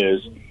ignored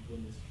his.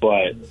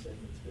 But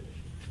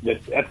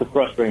that's the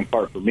frustrating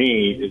part for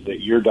me, is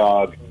that your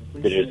dog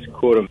that is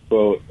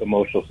quote-unquote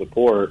emotional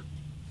support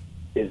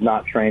is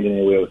not trained in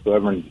any way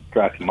whatsoever and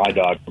distracting my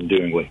dog from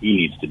doing what he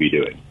needs to be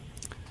doing.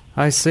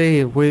 I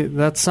see.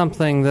 That's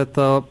something that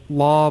the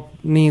law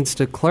needs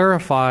to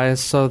clarify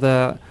so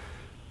that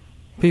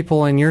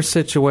people in your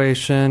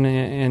situation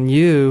and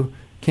you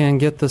can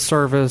get the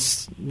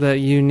service that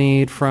you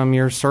need from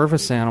your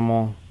service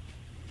animal.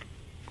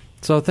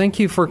 So thank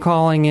you for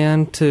calling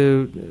in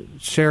to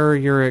share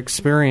your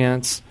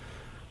experience.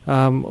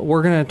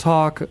 We're going to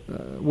talk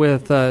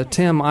with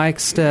Tim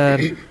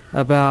Eichstead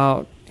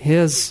about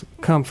his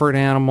comfort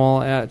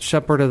animal at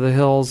Shepherd of the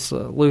Hills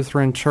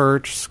Lutheran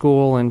Church,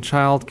 School, and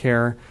Child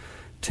Care.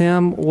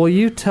 Tim, will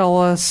you tell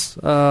us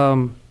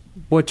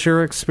what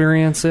your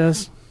experience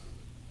is?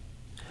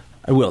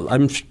 I will.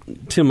 I'm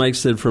Tim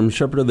Eichstead from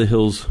Shepherd of the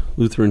Hills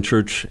Lutheran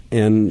Church,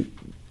 and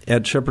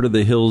at Shepherd of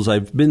the Hills,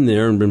 I've been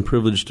there and been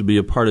privileged to be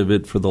a part of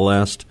it for the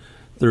last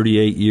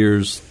 38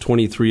 years,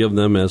 23 of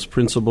them as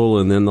principal,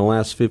 and then the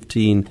last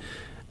 15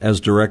 as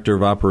director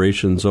of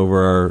operations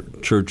over our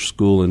church,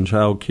 school, and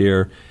child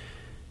care.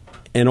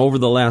 And over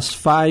the last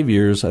 5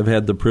 years, I've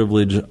had the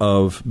privilege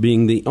of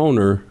being the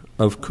owner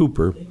of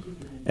Cooper.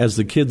 As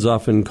the kids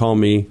often call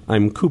me,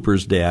 I'm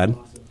Cooper's dad.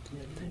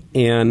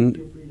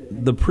 And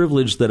the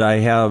privilege that I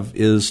have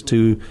is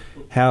to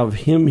have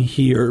him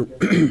here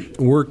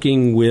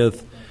working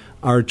with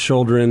our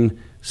children,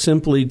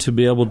 simply to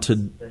be able to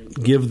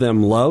give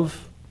them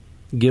love,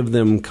 give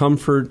them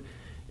comfort,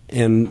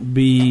 and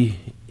be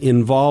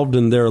involved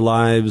in their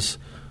lives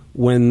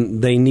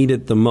when they need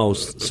it the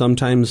most.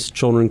 Sometimes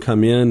children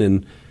come in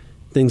and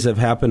things have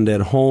happened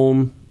at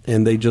home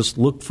and they just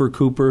look for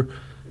Cooper.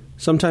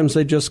 Sometimes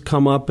they just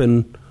come up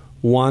and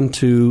want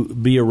to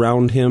be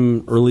around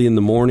him early in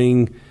the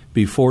morning,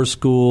 before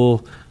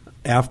school,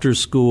 after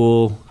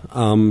school,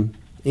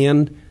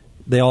 and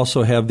they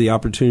also have the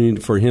opportunity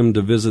for him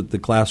to visit the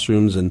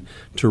classrooms and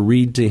to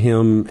read to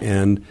him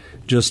and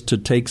just to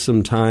take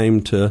some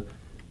time to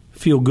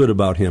feel good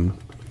about him.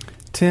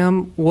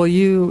 Tim, will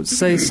you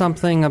say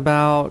something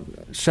about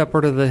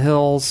Shepherd of the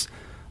Hills?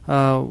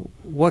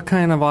 What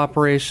kind of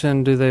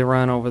operation do they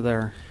run over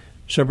there?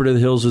 Shepherd of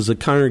the Hills is a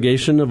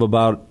congregation of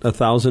about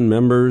 1,000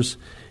 members.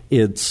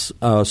 It's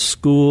a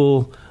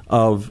school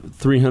of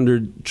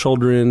 300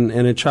 children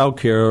and a child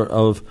care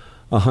of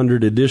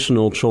 100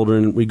 additional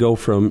children. We go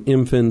from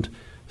infant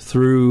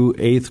through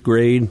 8th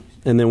grade,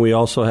 and then we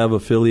also have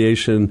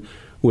affiliation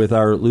with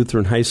our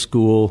Lutheran high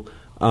school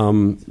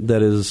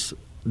that is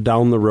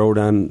down the road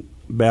on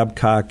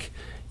Babcock,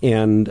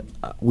 and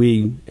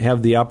we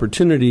have the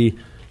opportunity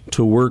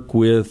to work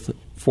with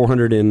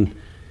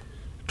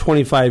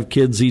 425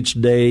 kids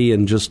each day,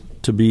 and just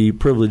to be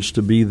privileged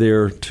to be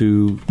there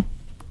to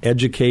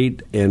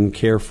educate and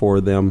care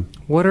for them.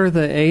 What are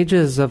the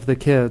ages of the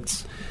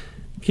kids?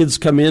 Kids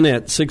come in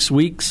at 6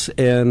 weeks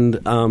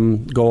and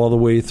go all the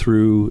way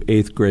through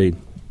 8th grade.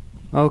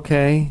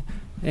 Okay.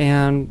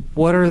 And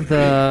what are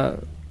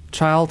the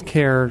child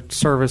care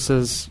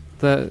services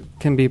that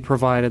can be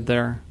provided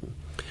there?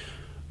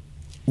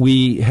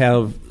 We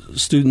have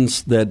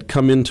students that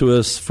come into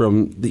us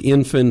from the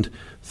infant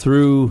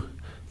through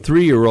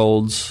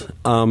 3-year-olds,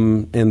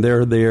 and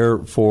they're there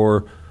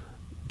for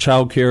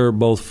child care,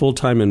 both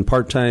full-time and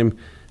part-time,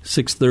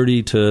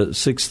 6:30 to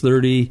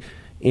 6:30.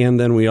 And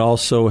then we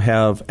also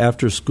have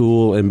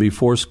after-school and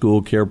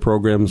before-school care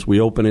programs.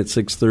 We open at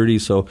 6:30,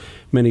 so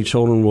many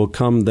children will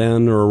come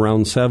then or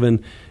around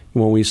 7.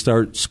 When we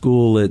start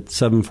school at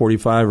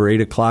 7:45 or 8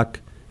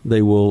 o'clock,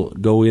 they will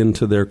go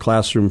into their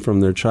classroom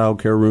from their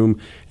child care room,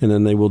 and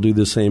then they will do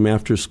the same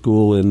after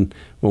school. And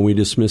when we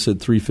dismiss at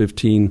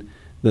 3:15,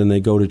 then they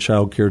go to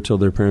child care till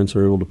their parents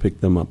are able to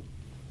pick them up.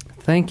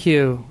 Thank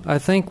you. I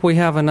think we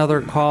have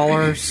another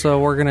caller, so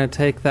we're going to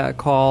take that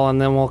call, and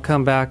then we'll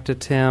come back to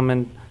Tim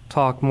and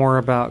talk more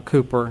about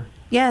Cooper.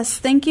 Yes,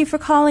 thank you for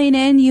calling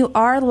in. You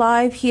are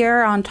live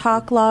here on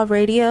Talk Law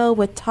Radio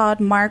with Todd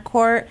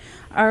Marquardt.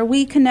 Are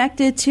we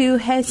connected to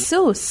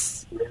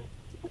Jesus?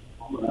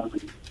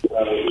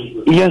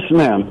 Yes,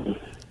 ma'am.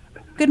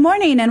 Good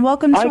morning and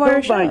welcome to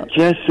our show. I go by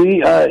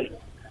Jesse. I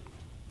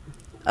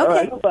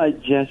go by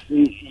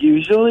Jesse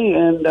usually,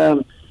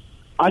 and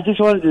I just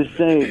wanted to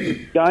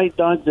say, Guide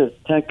Dogs of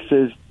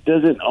Texas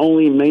doesn't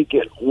only make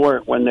it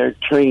work when they're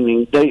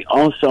training, they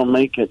also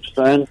make it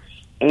fun.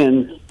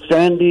 And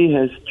Sandy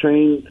has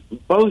trained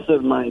both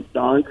of my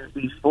dogs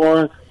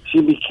before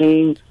she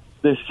became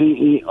the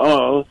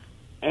CEO,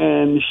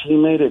 and she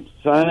made it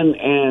fun,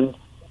 and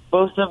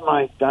both of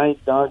my guide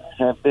dogs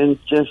have been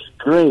just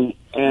great.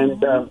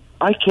 And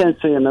I can't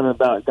say enough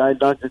about Guide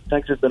Dogs of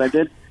Texas, but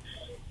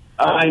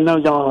I know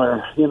y'all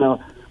are,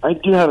 I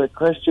do have a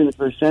question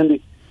for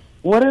Sandy.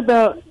 What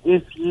about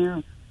if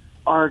you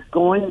are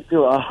going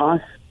to a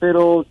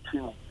hospital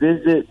to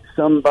visit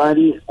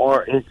somebody,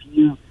 or if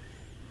you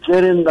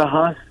get in the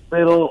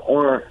hospital,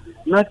 or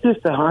not just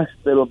a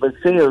hospital, but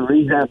say a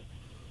rehab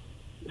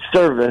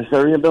service,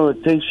 a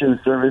rehabilitation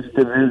service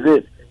to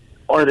visit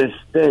or to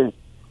stay,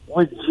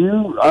 would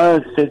you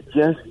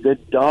suggest the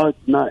dog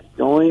not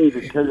going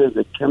because of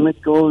the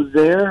chemicals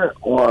there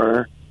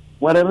or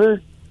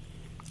whatever?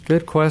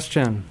 Good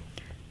question.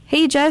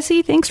 Hey,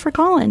 Jesse, thanks for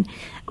calling.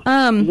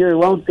 You're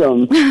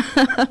welcome.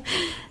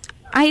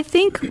 I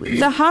think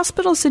the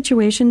hospital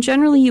situation,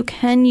 generally you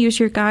can use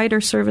your guide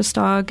or service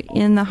dog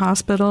in the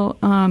hospital.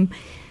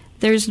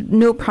 There's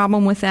no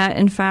problem with that.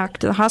 In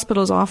fact, the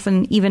hospitals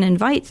often even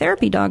invite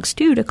therapy dogs,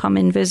 too, to come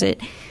and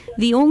visit.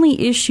 The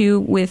only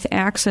issue with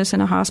access in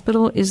a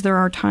hospital is there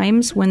are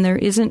times when there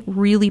isn't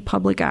really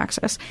public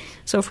access.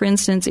 So, for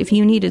instance, if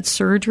you needed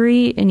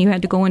surgery and you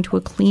had to go into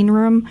a clean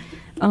room,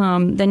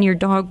 then your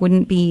dog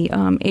wouldn't be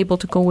able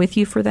to go with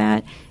you for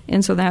that.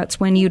 And so that's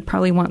when you'd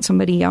probably want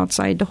somebody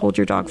outside to hold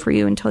your dog for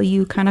you until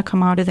you kind of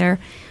come out of there.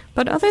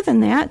 But other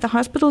than that, the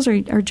hospitals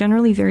are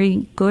generally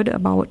very good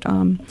about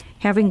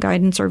having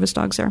guide and service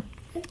dogs there.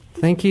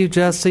 Thank you,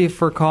 Jesse,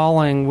 for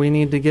calling. We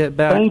need to get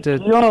back Thank to...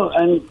 you,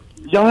 and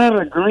y'all have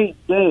a great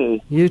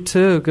day. You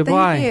too.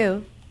 Goodbye.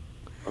 Thank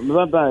you.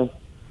 Bye-bye.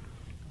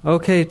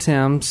 Okay,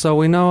 Tim, so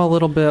we know a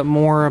little bit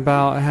more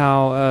about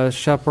how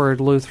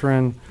Shepherd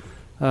Lutheran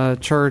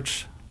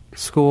Church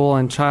School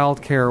and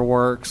Child Care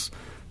works.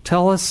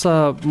 Tell us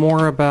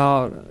more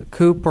about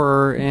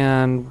Cooper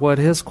and what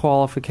his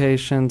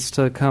qualifications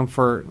to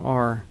comfort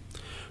are.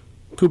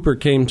 Cooper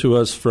came to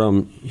us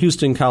from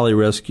Houston Collie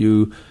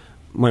Rescue.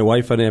 My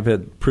wife and I have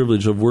had the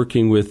privilege of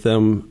working with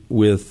them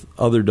with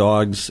other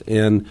dogs.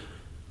 And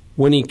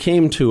when he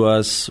came to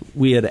us,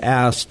 we had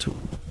asked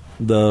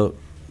the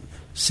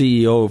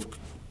CEO of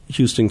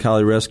Houston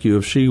Collie Rescue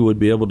if she would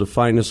be able to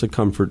find us a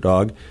comfort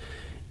dog.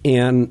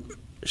 And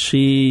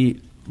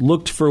she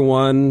looked for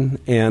one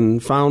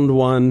and found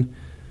one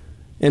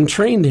and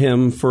trained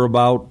him for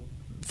about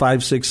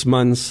 5-6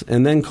 months,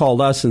 and then called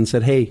us and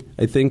said, hey,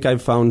 I think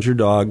I've found your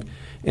dog,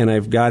 and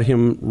I've got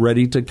him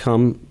ready to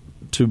come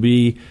to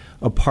be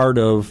a part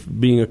of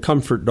being a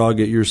comfort dog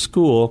at your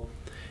school.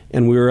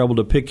 And we were able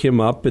to pick him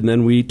up, and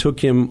then we took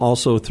him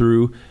also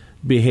through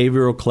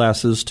behavioral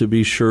classes to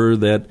be sure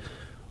that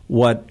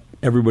what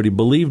everybody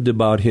believed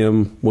about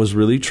him was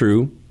really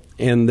true.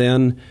 And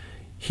then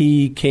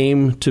he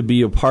came to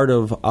be a part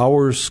of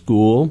our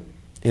school,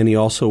 and he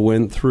also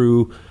went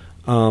through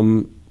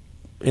and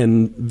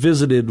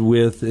visited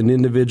with an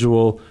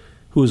individual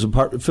who was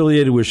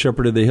affiliated with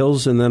Shepherd of the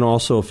Hills, and then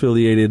also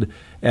affiliated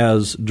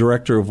as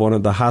director of one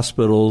of the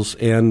hospitals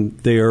and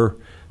their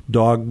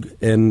dog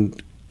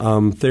and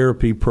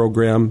therapy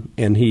program,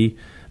 and he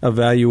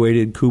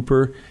evaluated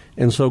Cooper.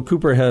 And so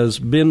Cooper has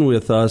been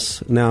with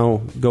us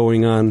now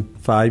going on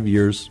 5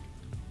 years.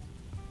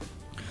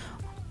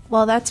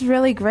 Well, that's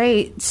really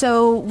great.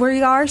 So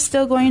we are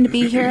still going to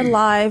be here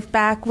live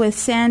back with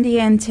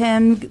Sandy and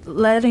Tim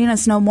letting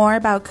us know more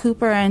about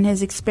Cooper and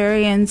his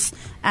experience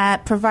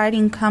at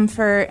providing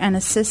comfort and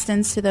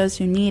assistance to those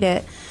who need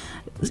it.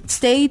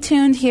 Stay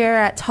tuned here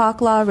at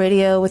Talk Law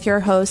Radio with your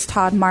host,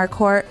 Todd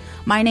Marquardt.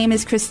 My name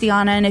is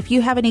Christiana, and if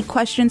you have any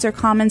questions or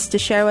comments to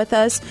share with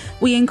us,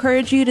 we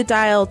encourage you to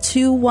dial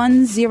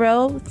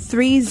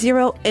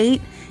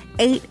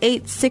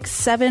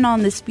 210-308-8867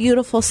 on this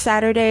beautiful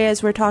Saturday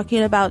as we're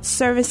talking about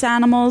service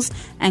animals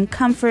and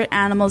comfort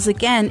animals.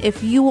 Again,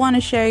 if you want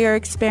to share your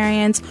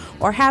experience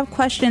or have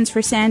questions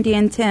for Sandy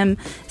and Tim,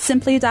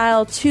 simply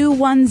dial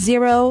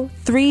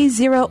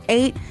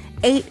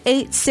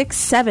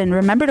 210-308-8867.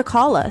 Remember to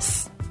call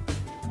us.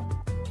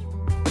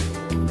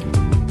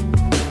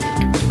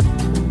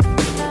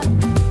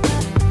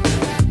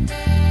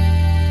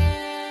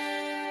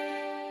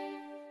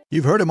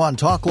 You've heard him on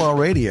Talk Law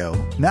Radio.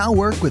 Now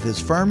work with his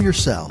firm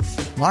yourself.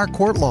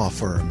 Marquardt Law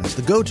Firm is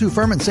the go-to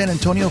firm in San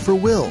Antonio for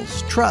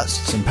wills,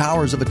 trusts, and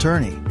powers of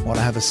attorney. Want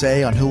to have a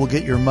say on who will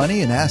get your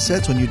money and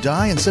assets when you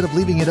die instead of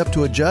leaving it up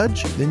to a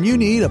judge? Then you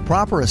need a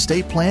proper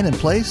estate plan in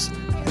place,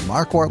 and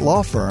Marquardt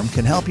Law Firm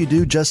can help you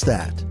do just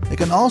that. They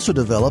can also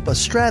develop a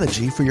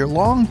strategy for your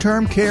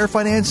long-term care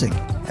financing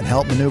and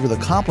help maneuver the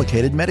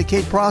complicated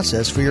Medicaid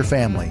process for your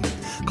family.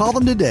 Call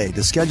them today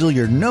to schedule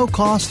your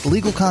no-cost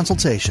legal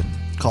consultation.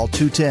 Call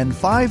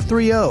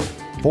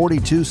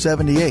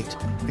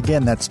 210-530-4278.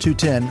 Again, that's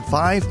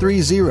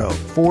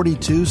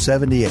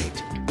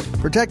 210-530-4278.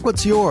 Protect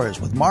what's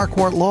yours with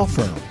Marquardt Law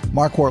Firm.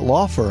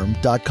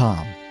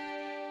 MarquardtLawFirm.com.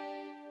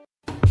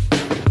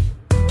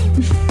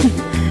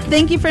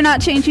 Thank you for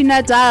not changing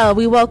that dial.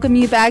 We welcome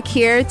you back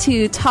here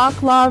to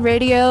Talk Law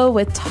Radio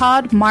with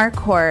Todd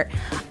Marquardt.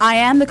 I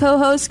am the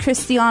co-host,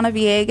 Christiana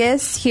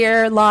Villegas,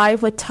 here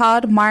live with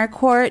Todd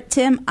Marquardt,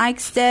 Tim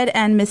Eichstead,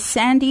 and Miss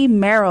Sandy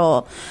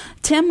Merrill.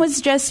 Tim was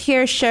just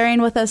here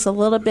sharing with us a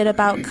little bit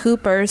about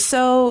Cooper.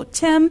 So,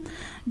 Tim,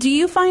 do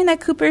you find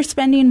that Cooper's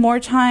spending more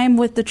time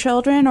with the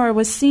children or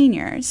with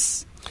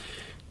seniors?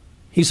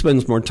 He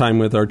spends more time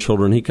with our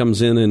children. He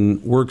comes in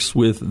and works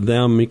with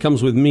them. He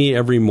comes with me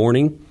every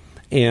morning,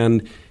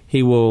 and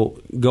he will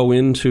go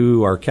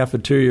into our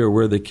cafeteria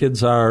where the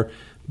kids are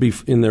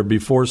in their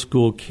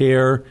before-school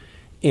care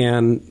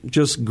and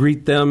just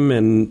greet them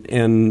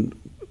and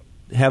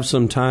have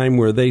some time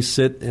where they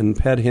sit and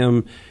pet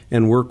him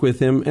and work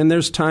with him. And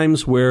there's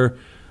times where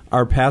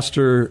our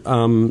pastor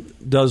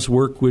does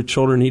work with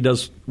children. He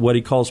does what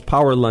he calls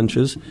power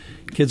lunches.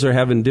 Kids are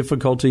having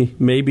difficulty,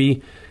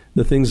 maybe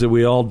the things that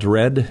we all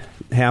dread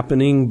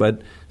happening,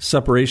 but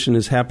separation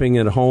is happening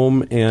at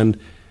home, and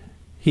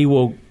he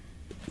will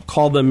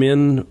call them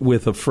in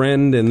with a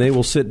friend, and they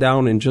will sit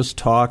down and just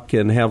talk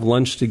and have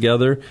lunch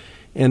together.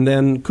 And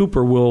then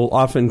Cooper will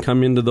often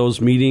come into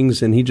those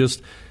meetings, and he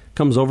just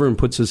comes over and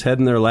puts his head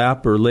in their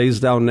lap or lays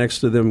down next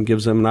to them,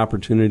 gives them an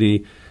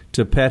opportunity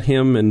to pet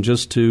him and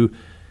just to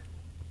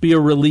be a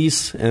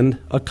release and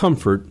a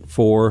comfort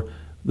for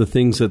the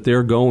things that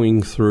they're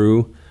going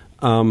through.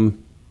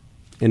 And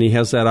he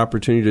has that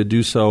opportunity to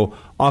do so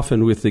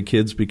often with the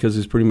kids because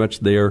he's pretty much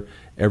there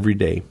every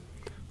day.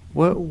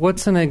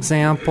 What's an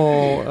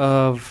example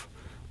of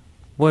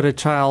what a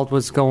child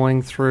was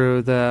going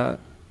through that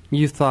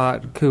you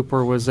thought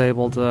Cooper was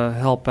able to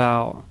help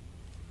out?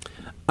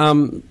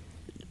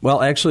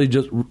 Well, actually,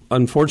 just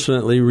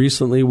unfortunately,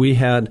 recently we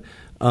had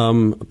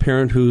a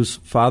parent whose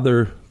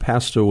father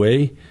passed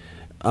away.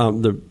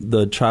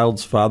 The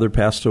child's father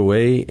passed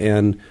away,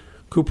 and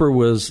Cooper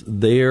was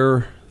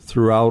there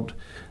throughout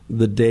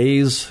the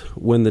days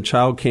when the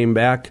child came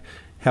back.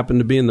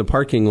 Happened to be in the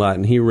parking lot,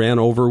 and he ran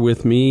over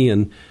with me,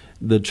 and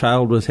the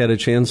child had a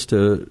chance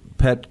to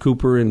pet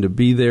Cooper and to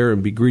be there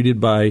and be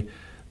greeted by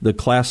the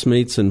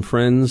classmates and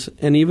friends,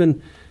 and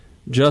even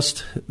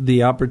just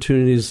the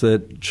opportunities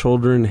that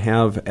children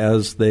have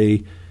as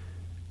they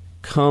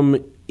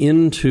come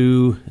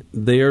into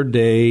their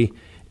day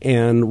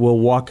and will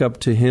walk up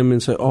to him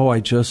and say, "Oh, I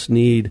just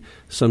need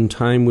some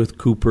time with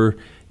Cooper,"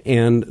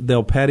 and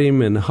they'll pet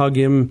him and hug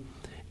him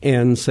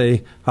and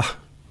say,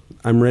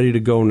 "I'm ready to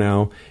go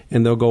now,"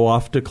 and they'll go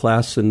off to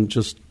class and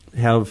just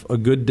have a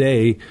good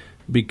day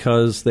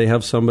because they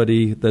have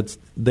somebody that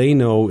they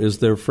know is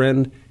their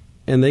friend,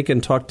 and they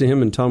can talk to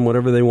him and tell him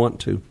whatever they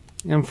want to.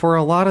 And for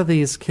a lot of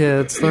these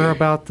kids, they're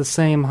about the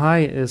same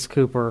height as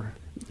Cooper.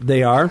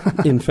 They are.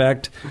 In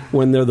fact,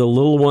 when they're the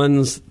little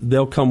ones,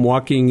 they'll come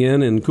walking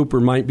in, and Cooper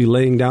might be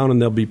laying down,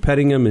 and they'll be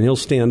petting him, and he'll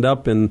stand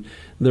up, and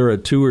they're a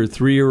 2 or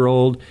 3 year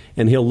old,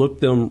 and he'll look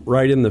them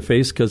right in the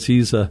face because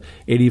he's a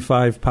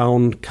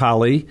 85-pound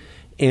collie,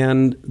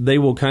 and they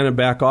will kind of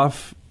back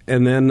off,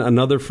 and then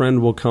another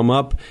friend will come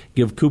up,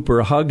 give Cooper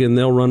a hug, and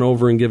they'll run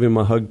over and give him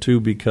a hug too,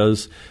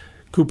 because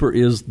Cooper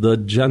is the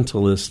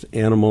gentlest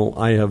animal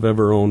I have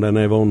ever owned, and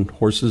I've owned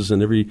horses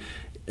and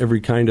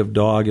every kind of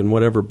dog and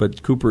whatever,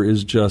 but Cooper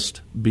is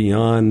just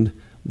beyond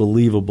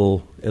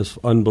believable, as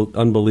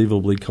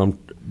unbelievably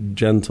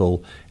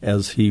gentle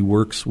as he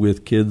works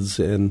with kids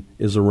and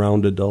is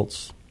around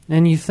adults.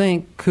 And you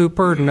think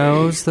Cooper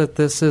knows that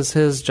this is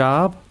his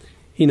job?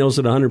 He knows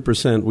it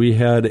 100%. We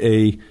had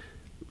a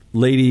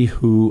lady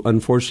who,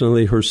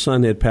 unfortunately, her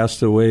son had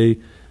passed away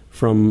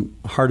from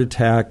heart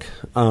attack,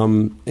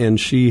 and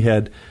she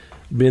had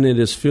been at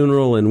his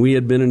funeral, and we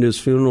had been at his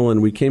funeral,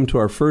 and we came to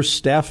our first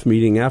staff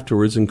meeting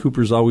afterwards, and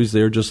Cooper's always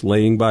there just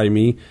laying by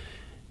me.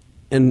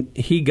 And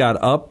he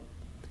got up.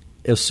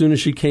 As soon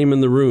as she came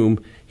in the room,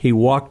 he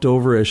walked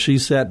over. As she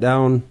sat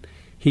down,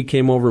 he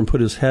came over and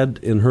put his head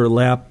in her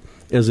lap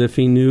as if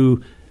he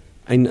knew,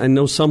 I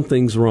know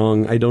something's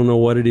wrong. I don't know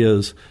what it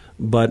is,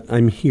 but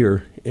I'm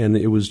here. And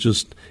it was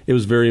a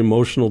very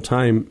emotional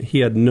time. He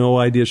had no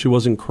idea. She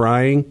wasn't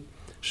crying.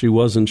 She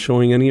wasn't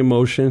showing any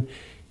emotion.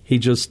 He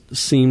just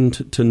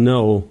seemed to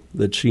know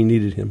that she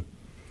needed him.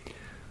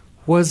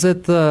 Was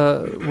it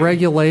the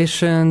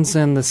regulations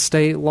and the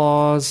state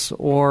laws,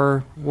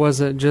 or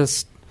was it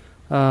just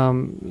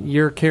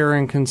your care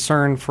and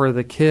concern for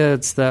the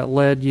kids that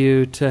led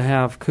you to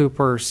have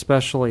Cooper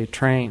specially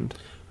trained?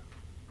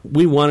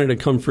 We wanted a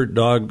comfort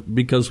dog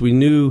because we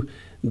knew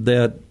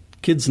that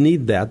kids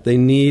need that. They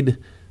need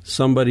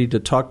somebody to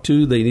talk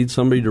to. They need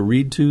somebody to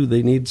read to.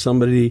 They need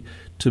somebody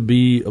to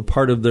be a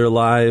part of their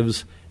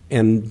lives.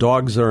 And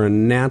dogs are a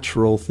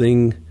natural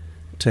thing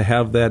to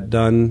have that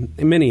done.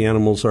 And many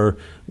animals are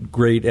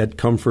great at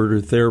comfort or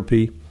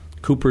therapy.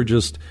 Cooper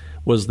just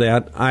was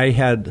that. I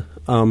had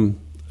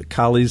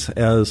collies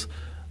as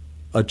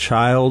a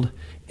child,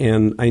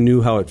 and I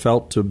knew how it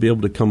felt to be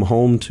able to come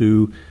home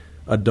to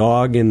a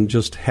dog and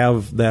just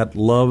have that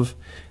love.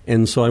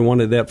 And so I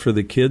wanted that for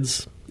the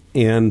kids.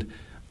 And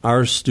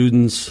our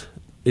students,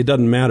 it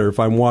doesn't matter. If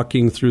I'm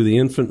walking through the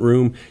infant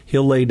room,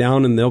 he'll lay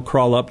down and they'll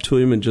crawl up to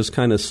him and just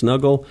kind of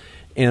snuggle.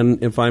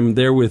 And if I'm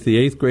there with the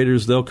 8th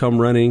graders, they'll come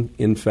running.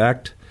 In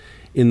fact,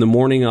 in the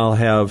morning I'll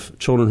have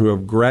children who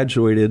have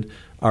graduated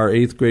our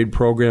 8th grade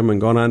program and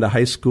gone on to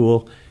high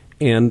school,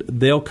 and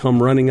they'll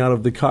come running out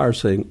of the car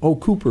saying, oh,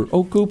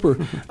 Cooper,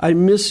 I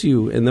miss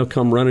you. And they'll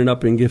come running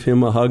up and give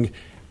him a hug,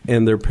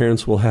 and their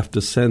parents will have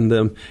to send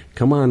them,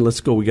 come on,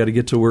 let's go. We got to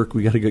get to work.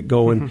 We got to get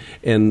going.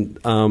 And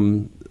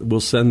we'll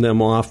send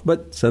them off,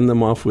 but send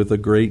them off with a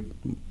great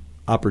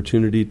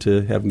opportunity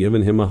to have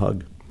given him a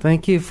hug.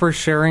 Thank you for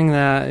sharing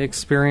that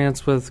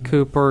experience with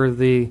Cooper,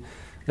 the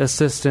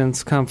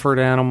assistance comfort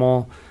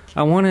animal.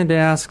 I wanted to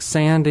ask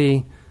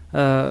Sandy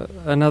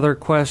another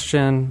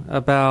question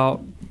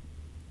about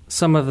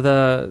some of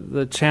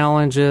the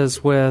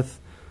challenges with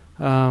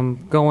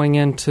going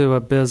into a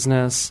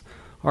business.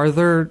 Are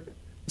there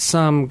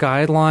some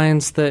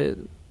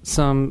guidelines,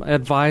 some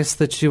advice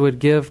that you would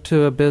give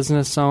to a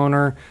business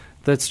owner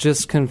that's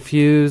just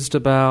confused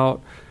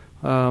about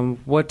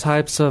what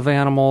types of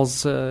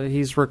animals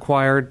he's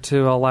required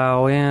to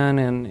allow in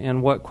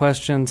and what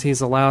questions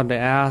he's allowed to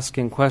ask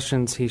and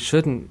questions he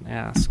shouldn't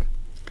ask?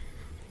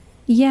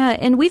 Yeah,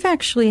 and we've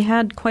actually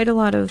had quite a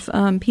lot of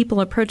people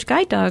approach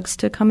guide dogs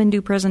to come and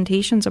do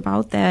presentations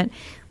about that.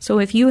 So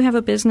if you have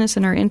a business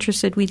and are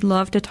interested, we'd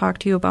love to talk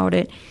to you about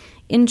it.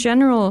 In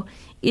general,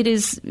 it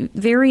is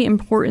very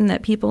important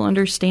that people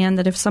understand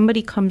that if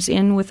somebody comes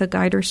in with a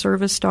guide or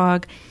service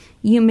dog,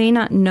 you may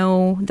not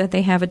know that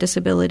they have a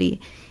disability.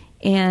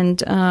 And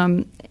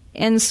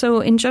so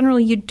in general,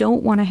 you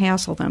don't want to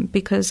hassle them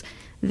because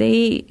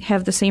they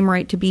have the same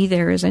right to be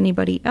there as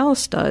anybody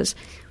else does.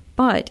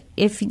 But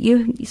if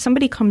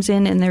somebody comes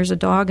in and there's a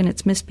dog and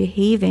it's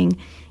misbehaving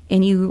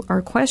and you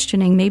are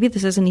questioning, maybe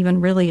this isn't even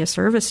really a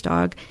service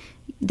dog,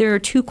 there are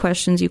 2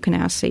 questions you can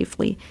ask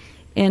safely.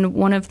 And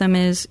one of them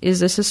is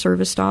this a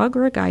service dog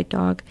or a guide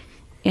dog?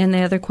 And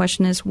the other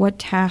question is, what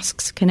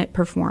tasks can it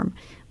perform?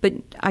 But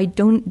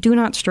do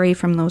not stray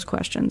from those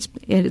questions.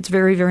 It's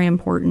very, very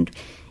important.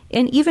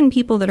 And even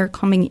people that are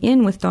coming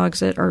in with dogs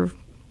that are,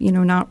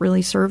 not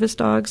really service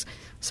dogs,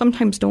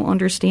 sometimes don't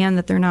understand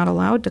that they're not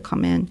allowed to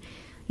come in.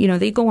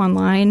 They go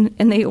online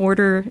and they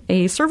order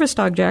a service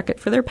dog jacket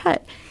for their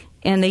pet.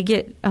 And they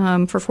get,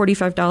 for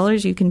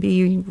 $45, you can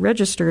be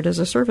registered as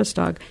a service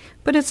dog.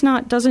 But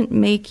doesn't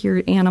make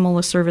your animal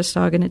a service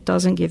dog, and it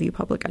doesn't give you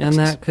public access. And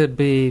that could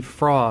be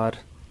fraud.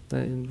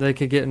 They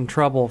could get in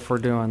trouble for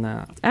doing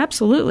that.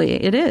 Absolutely,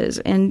 it is.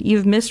 And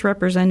you've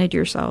misrepresented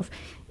yourself.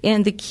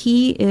 And the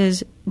key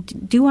is,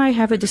 do I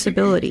have a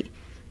disability?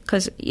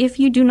 Because if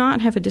you do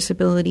not have a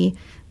disability,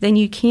 then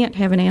you can't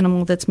have an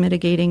animal that's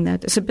mitigating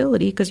that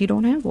disability because you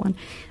don't have one.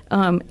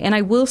 And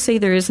I will say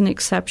there is an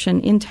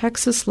exception. In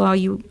Texas law,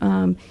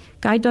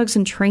 guide dogs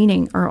in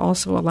training are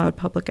also allowed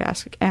public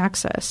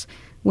access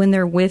when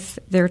they're with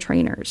their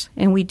trainers.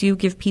 And we do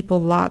give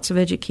people lots of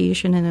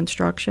education and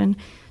instruction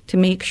to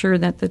make sure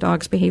that the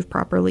dogs behave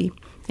properly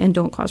and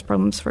don't cause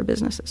problems for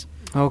businesses.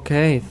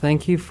 Okay,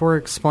 thank you for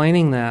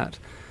explaining that.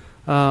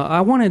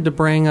 I wanted to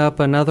bring up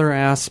another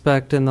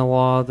aspect in the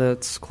law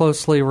that's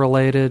closely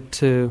related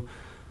to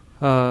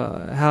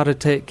how to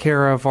take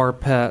care of our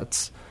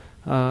pets.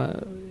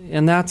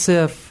 And that's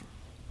if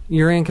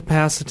you're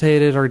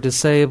incapacitated or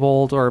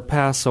disabled or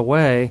pass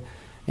away,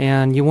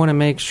 and you want to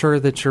make sure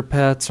that your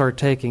pets are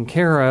taken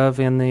care of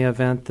in the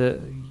event that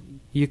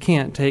you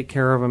can't take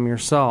care of them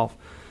yourself.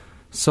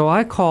 So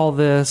I call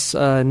this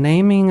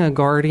naming a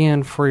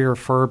guardian for your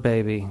fur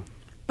baby.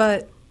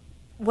 But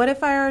what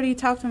if I already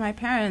talked to my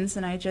parents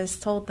and I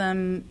just told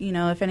them,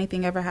 if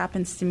anything ever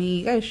happens to me,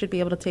 you guys should be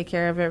able to take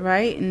care of it,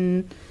 right?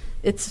 And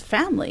it's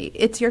family.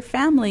 It's your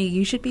family.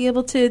 You should be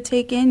able to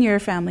take in your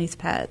family's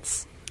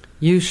pets.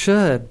 You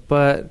should,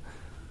 but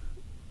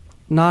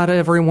not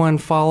everyone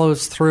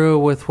follows through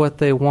with what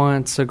they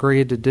once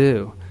agreed to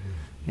do.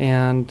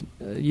 And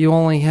you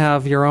only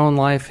have your own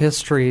life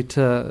history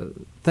to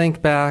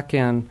think back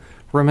and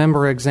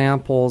remember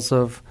examples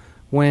of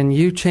when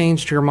you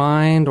changed your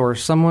mind or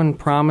someone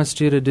promised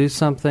you to do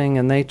something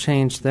and they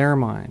changed their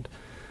mind.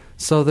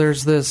 So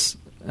there's this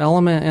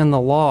element in the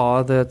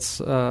law that's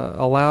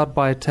allowed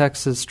by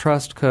Texas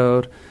Trust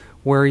Code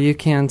where you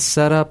can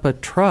set up a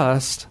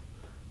trust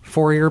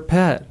for your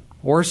pet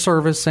or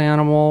service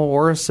animal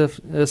or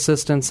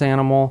assistance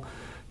animal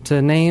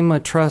to name a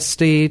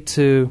trustee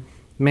to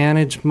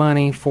manage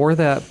money for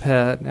that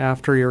pet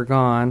after you're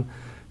gone,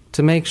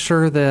 to make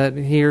sure that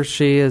he or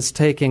she is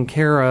taken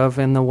care of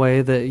in the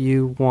way that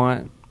you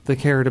want the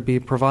care to be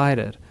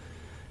provided.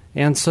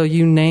 And so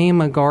you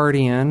name a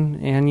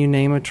guardian and you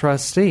name a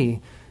trustee.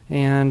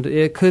 And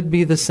it could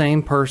be the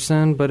same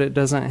person, but it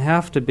doesn't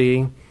have to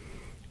be.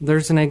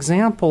 There's an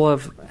example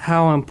of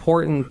how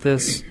important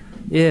this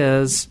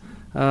is.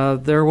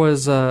 There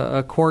was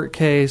a court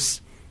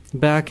case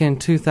back in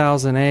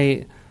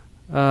 2008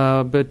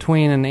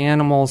 between an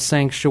animal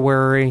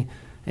sanctuary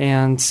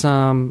and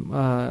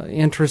some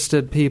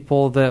interested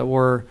people that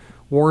were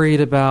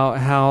worried about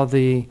how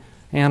the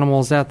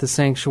animals at the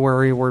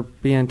sanctuary were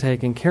being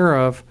taken care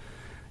of.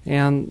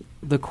 And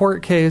the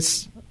court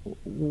case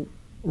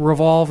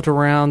revolved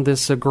around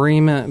this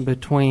agreement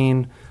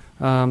between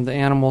the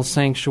animal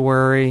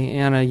sanctuary,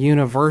 and a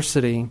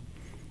university.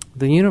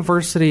 The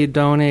university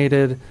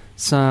donated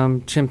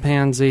some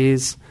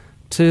chimpanzees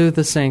to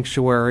the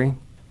sanctuary,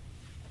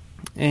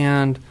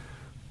 and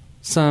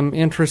some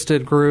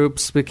interested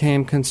groups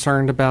became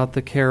concerned about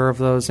the care of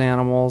those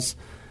animals.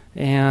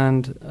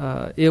 And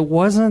it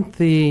wasn't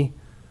the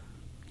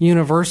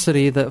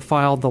university that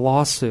filed the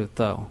lawsuit,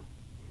 though.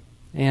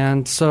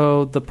 And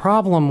so the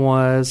problem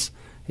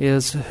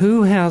is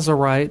who has a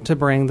right to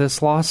bring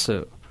this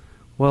lawsuit?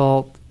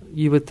 Well,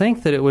 you would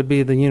think that it would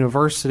be the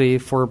university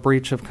for a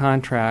breach of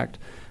contract,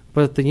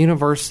 but the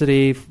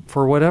university,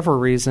 for whatever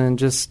reason,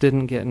 just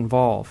didn't get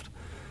involved.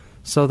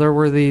 So there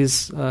were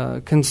these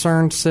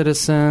concerned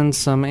citizens,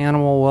 some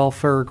animal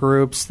welfare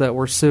groups that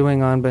were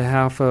suing on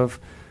behalf of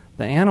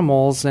the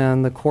animals,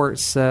 and the court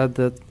said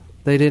that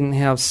they didn't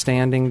have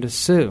standing to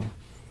sue.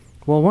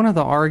 Well, one of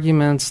the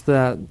arguments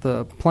that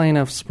the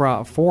plaintiffs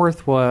brought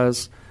forth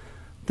was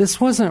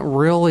this wasn't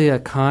really a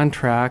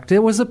contract, it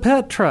was a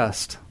pet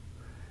trust.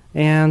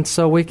 And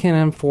so we can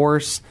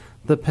enforce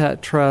the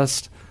pet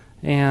trust,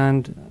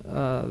 and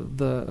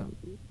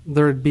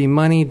there'd be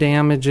money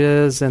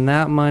damages, and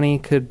that money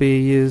could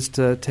be used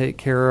to take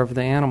care of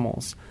the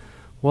animals.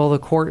 Well, the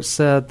court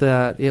said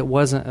that it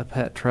wasn't a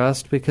pet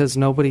trust because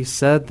nobody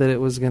said that it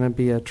was going to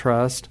be a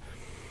trust.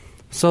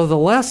 So the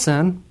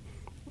lesson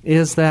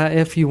is that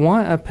if you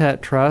want a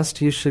pet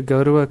trust, you should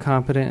go to a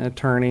competent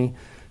attorney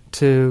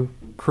to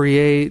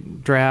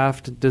create,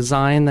 draft,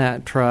 design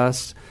that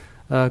trust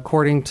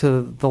according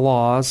to the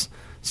laws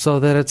so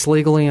that it's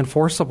legally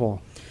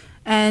enforceable.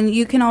 And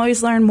you can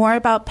always learn more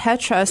about Pet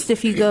Trust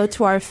if you go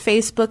to our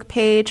Facebook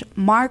page,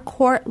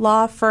 Marquardt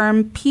Law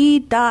Firm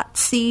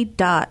P.C.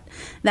 That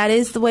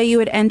is the way you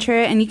would enter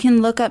it, and you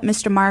can look up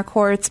Mr.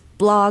 Marquardt's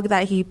blog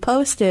that he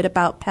posted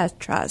about Pet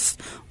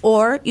Trust.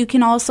 Or you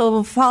can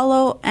also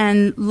follow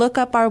and look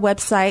up our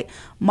website,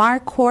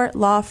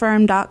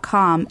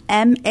 marquardtlawfirm.com,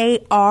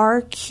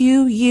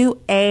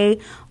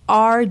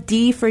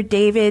 MARQUARD for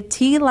David,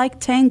 T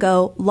like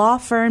Tango,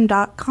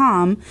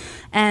 lawfirm.com,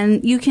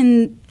 and you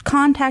can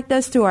contact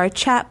us through our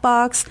chat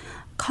box.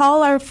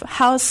 Call our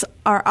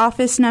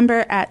office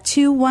number at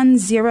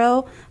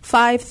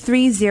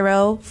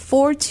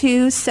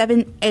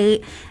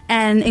 210-530-4278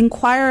 and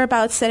inquire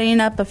about setting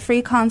up a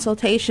free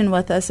consultation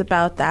with us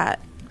about that.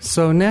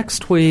 So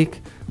next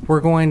week, we're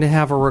going to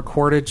have a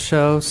recorded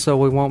show, so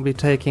we won't be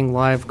taking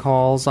live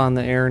calls on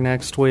the air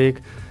next week.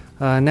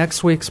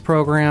 Next week's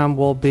program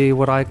will be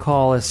what I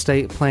call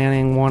Estate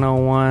Planning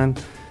 101.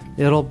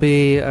 It'll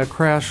be a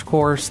crash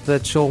course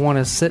that you'll want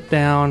to sit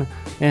down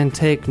and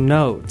take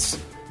notes,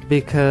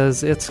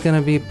 because it's going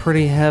to be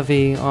pretty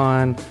heavy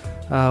on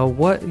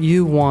what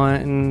you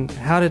want and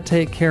how to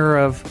take care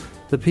of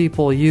the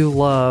people you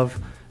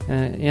love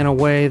in a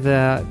way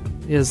that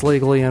is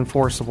legally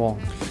enforceable.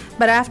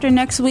 But after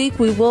next week,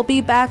 we will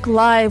be back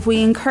live.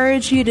 We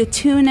encourage you to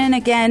tune in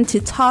again to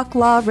Talk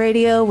Law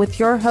Radio with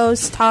your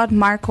host, Todd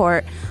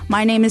Marquardt.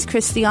 My name is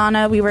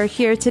Christiana. We were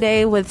here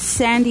today with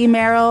Sandy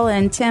Merrill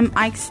and Tim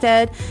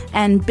Eichstead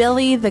and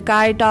Billy, the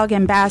Guide Dog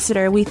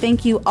Ambassador. We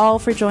thank you all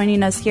for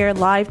joining us here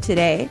live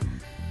today.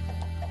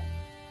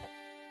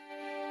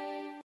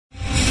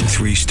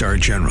 3-star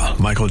General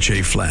Michael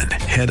J. Flynn,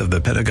 head of the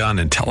Pentagon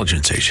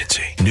Intelligence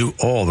Agency, knew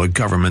all the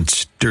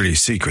government's dirty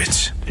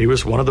secrets. He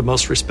was one of the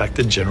most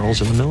respected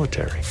generals in the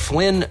military.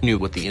 Flynn knew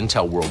what the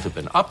intel world had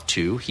been up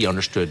to. He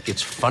understood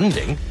its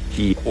funding.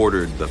 He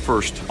ordered the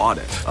first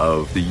audit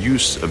of the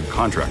use of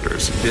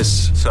contractors.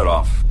 This set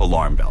off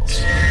alarm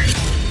bells.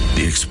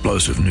 The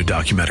explosive new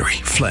documentary,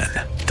 Flynn,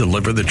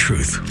 Deliver the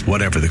Truth,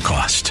 Whatever the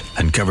Cost,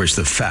 uncovers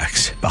the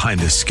facts behind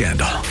this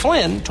scandal.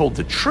 Flynn told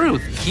the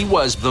truth. He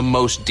was the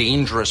most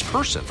dangerous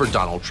person for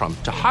Donald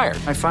Trump to hire.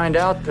 I find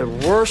out the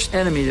worst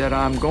enemy that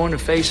I'm going to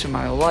face in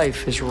my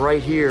life is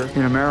right here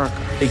in America.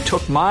 They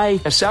took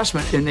my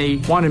assessment and they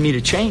wanted me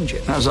to change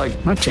it. And I was like,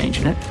 I'm not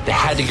changing it. They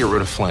had to get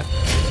rid of Flynn.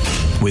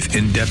 With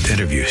in-depth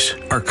interviews,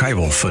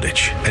 archival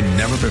footage, and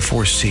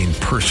never-before-seen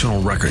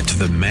personal records of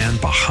the man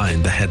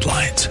behind the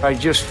headlines. I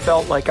just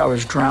felt like I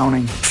was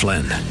drowning.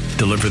 Flynn,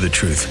 Deliver the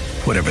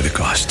Truth, Whatever the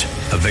Cost.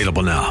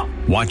 Available now.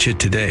 Watch it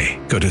today.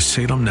 Go to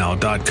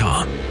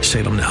salemnow.com.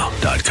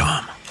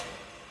 salemnow.com.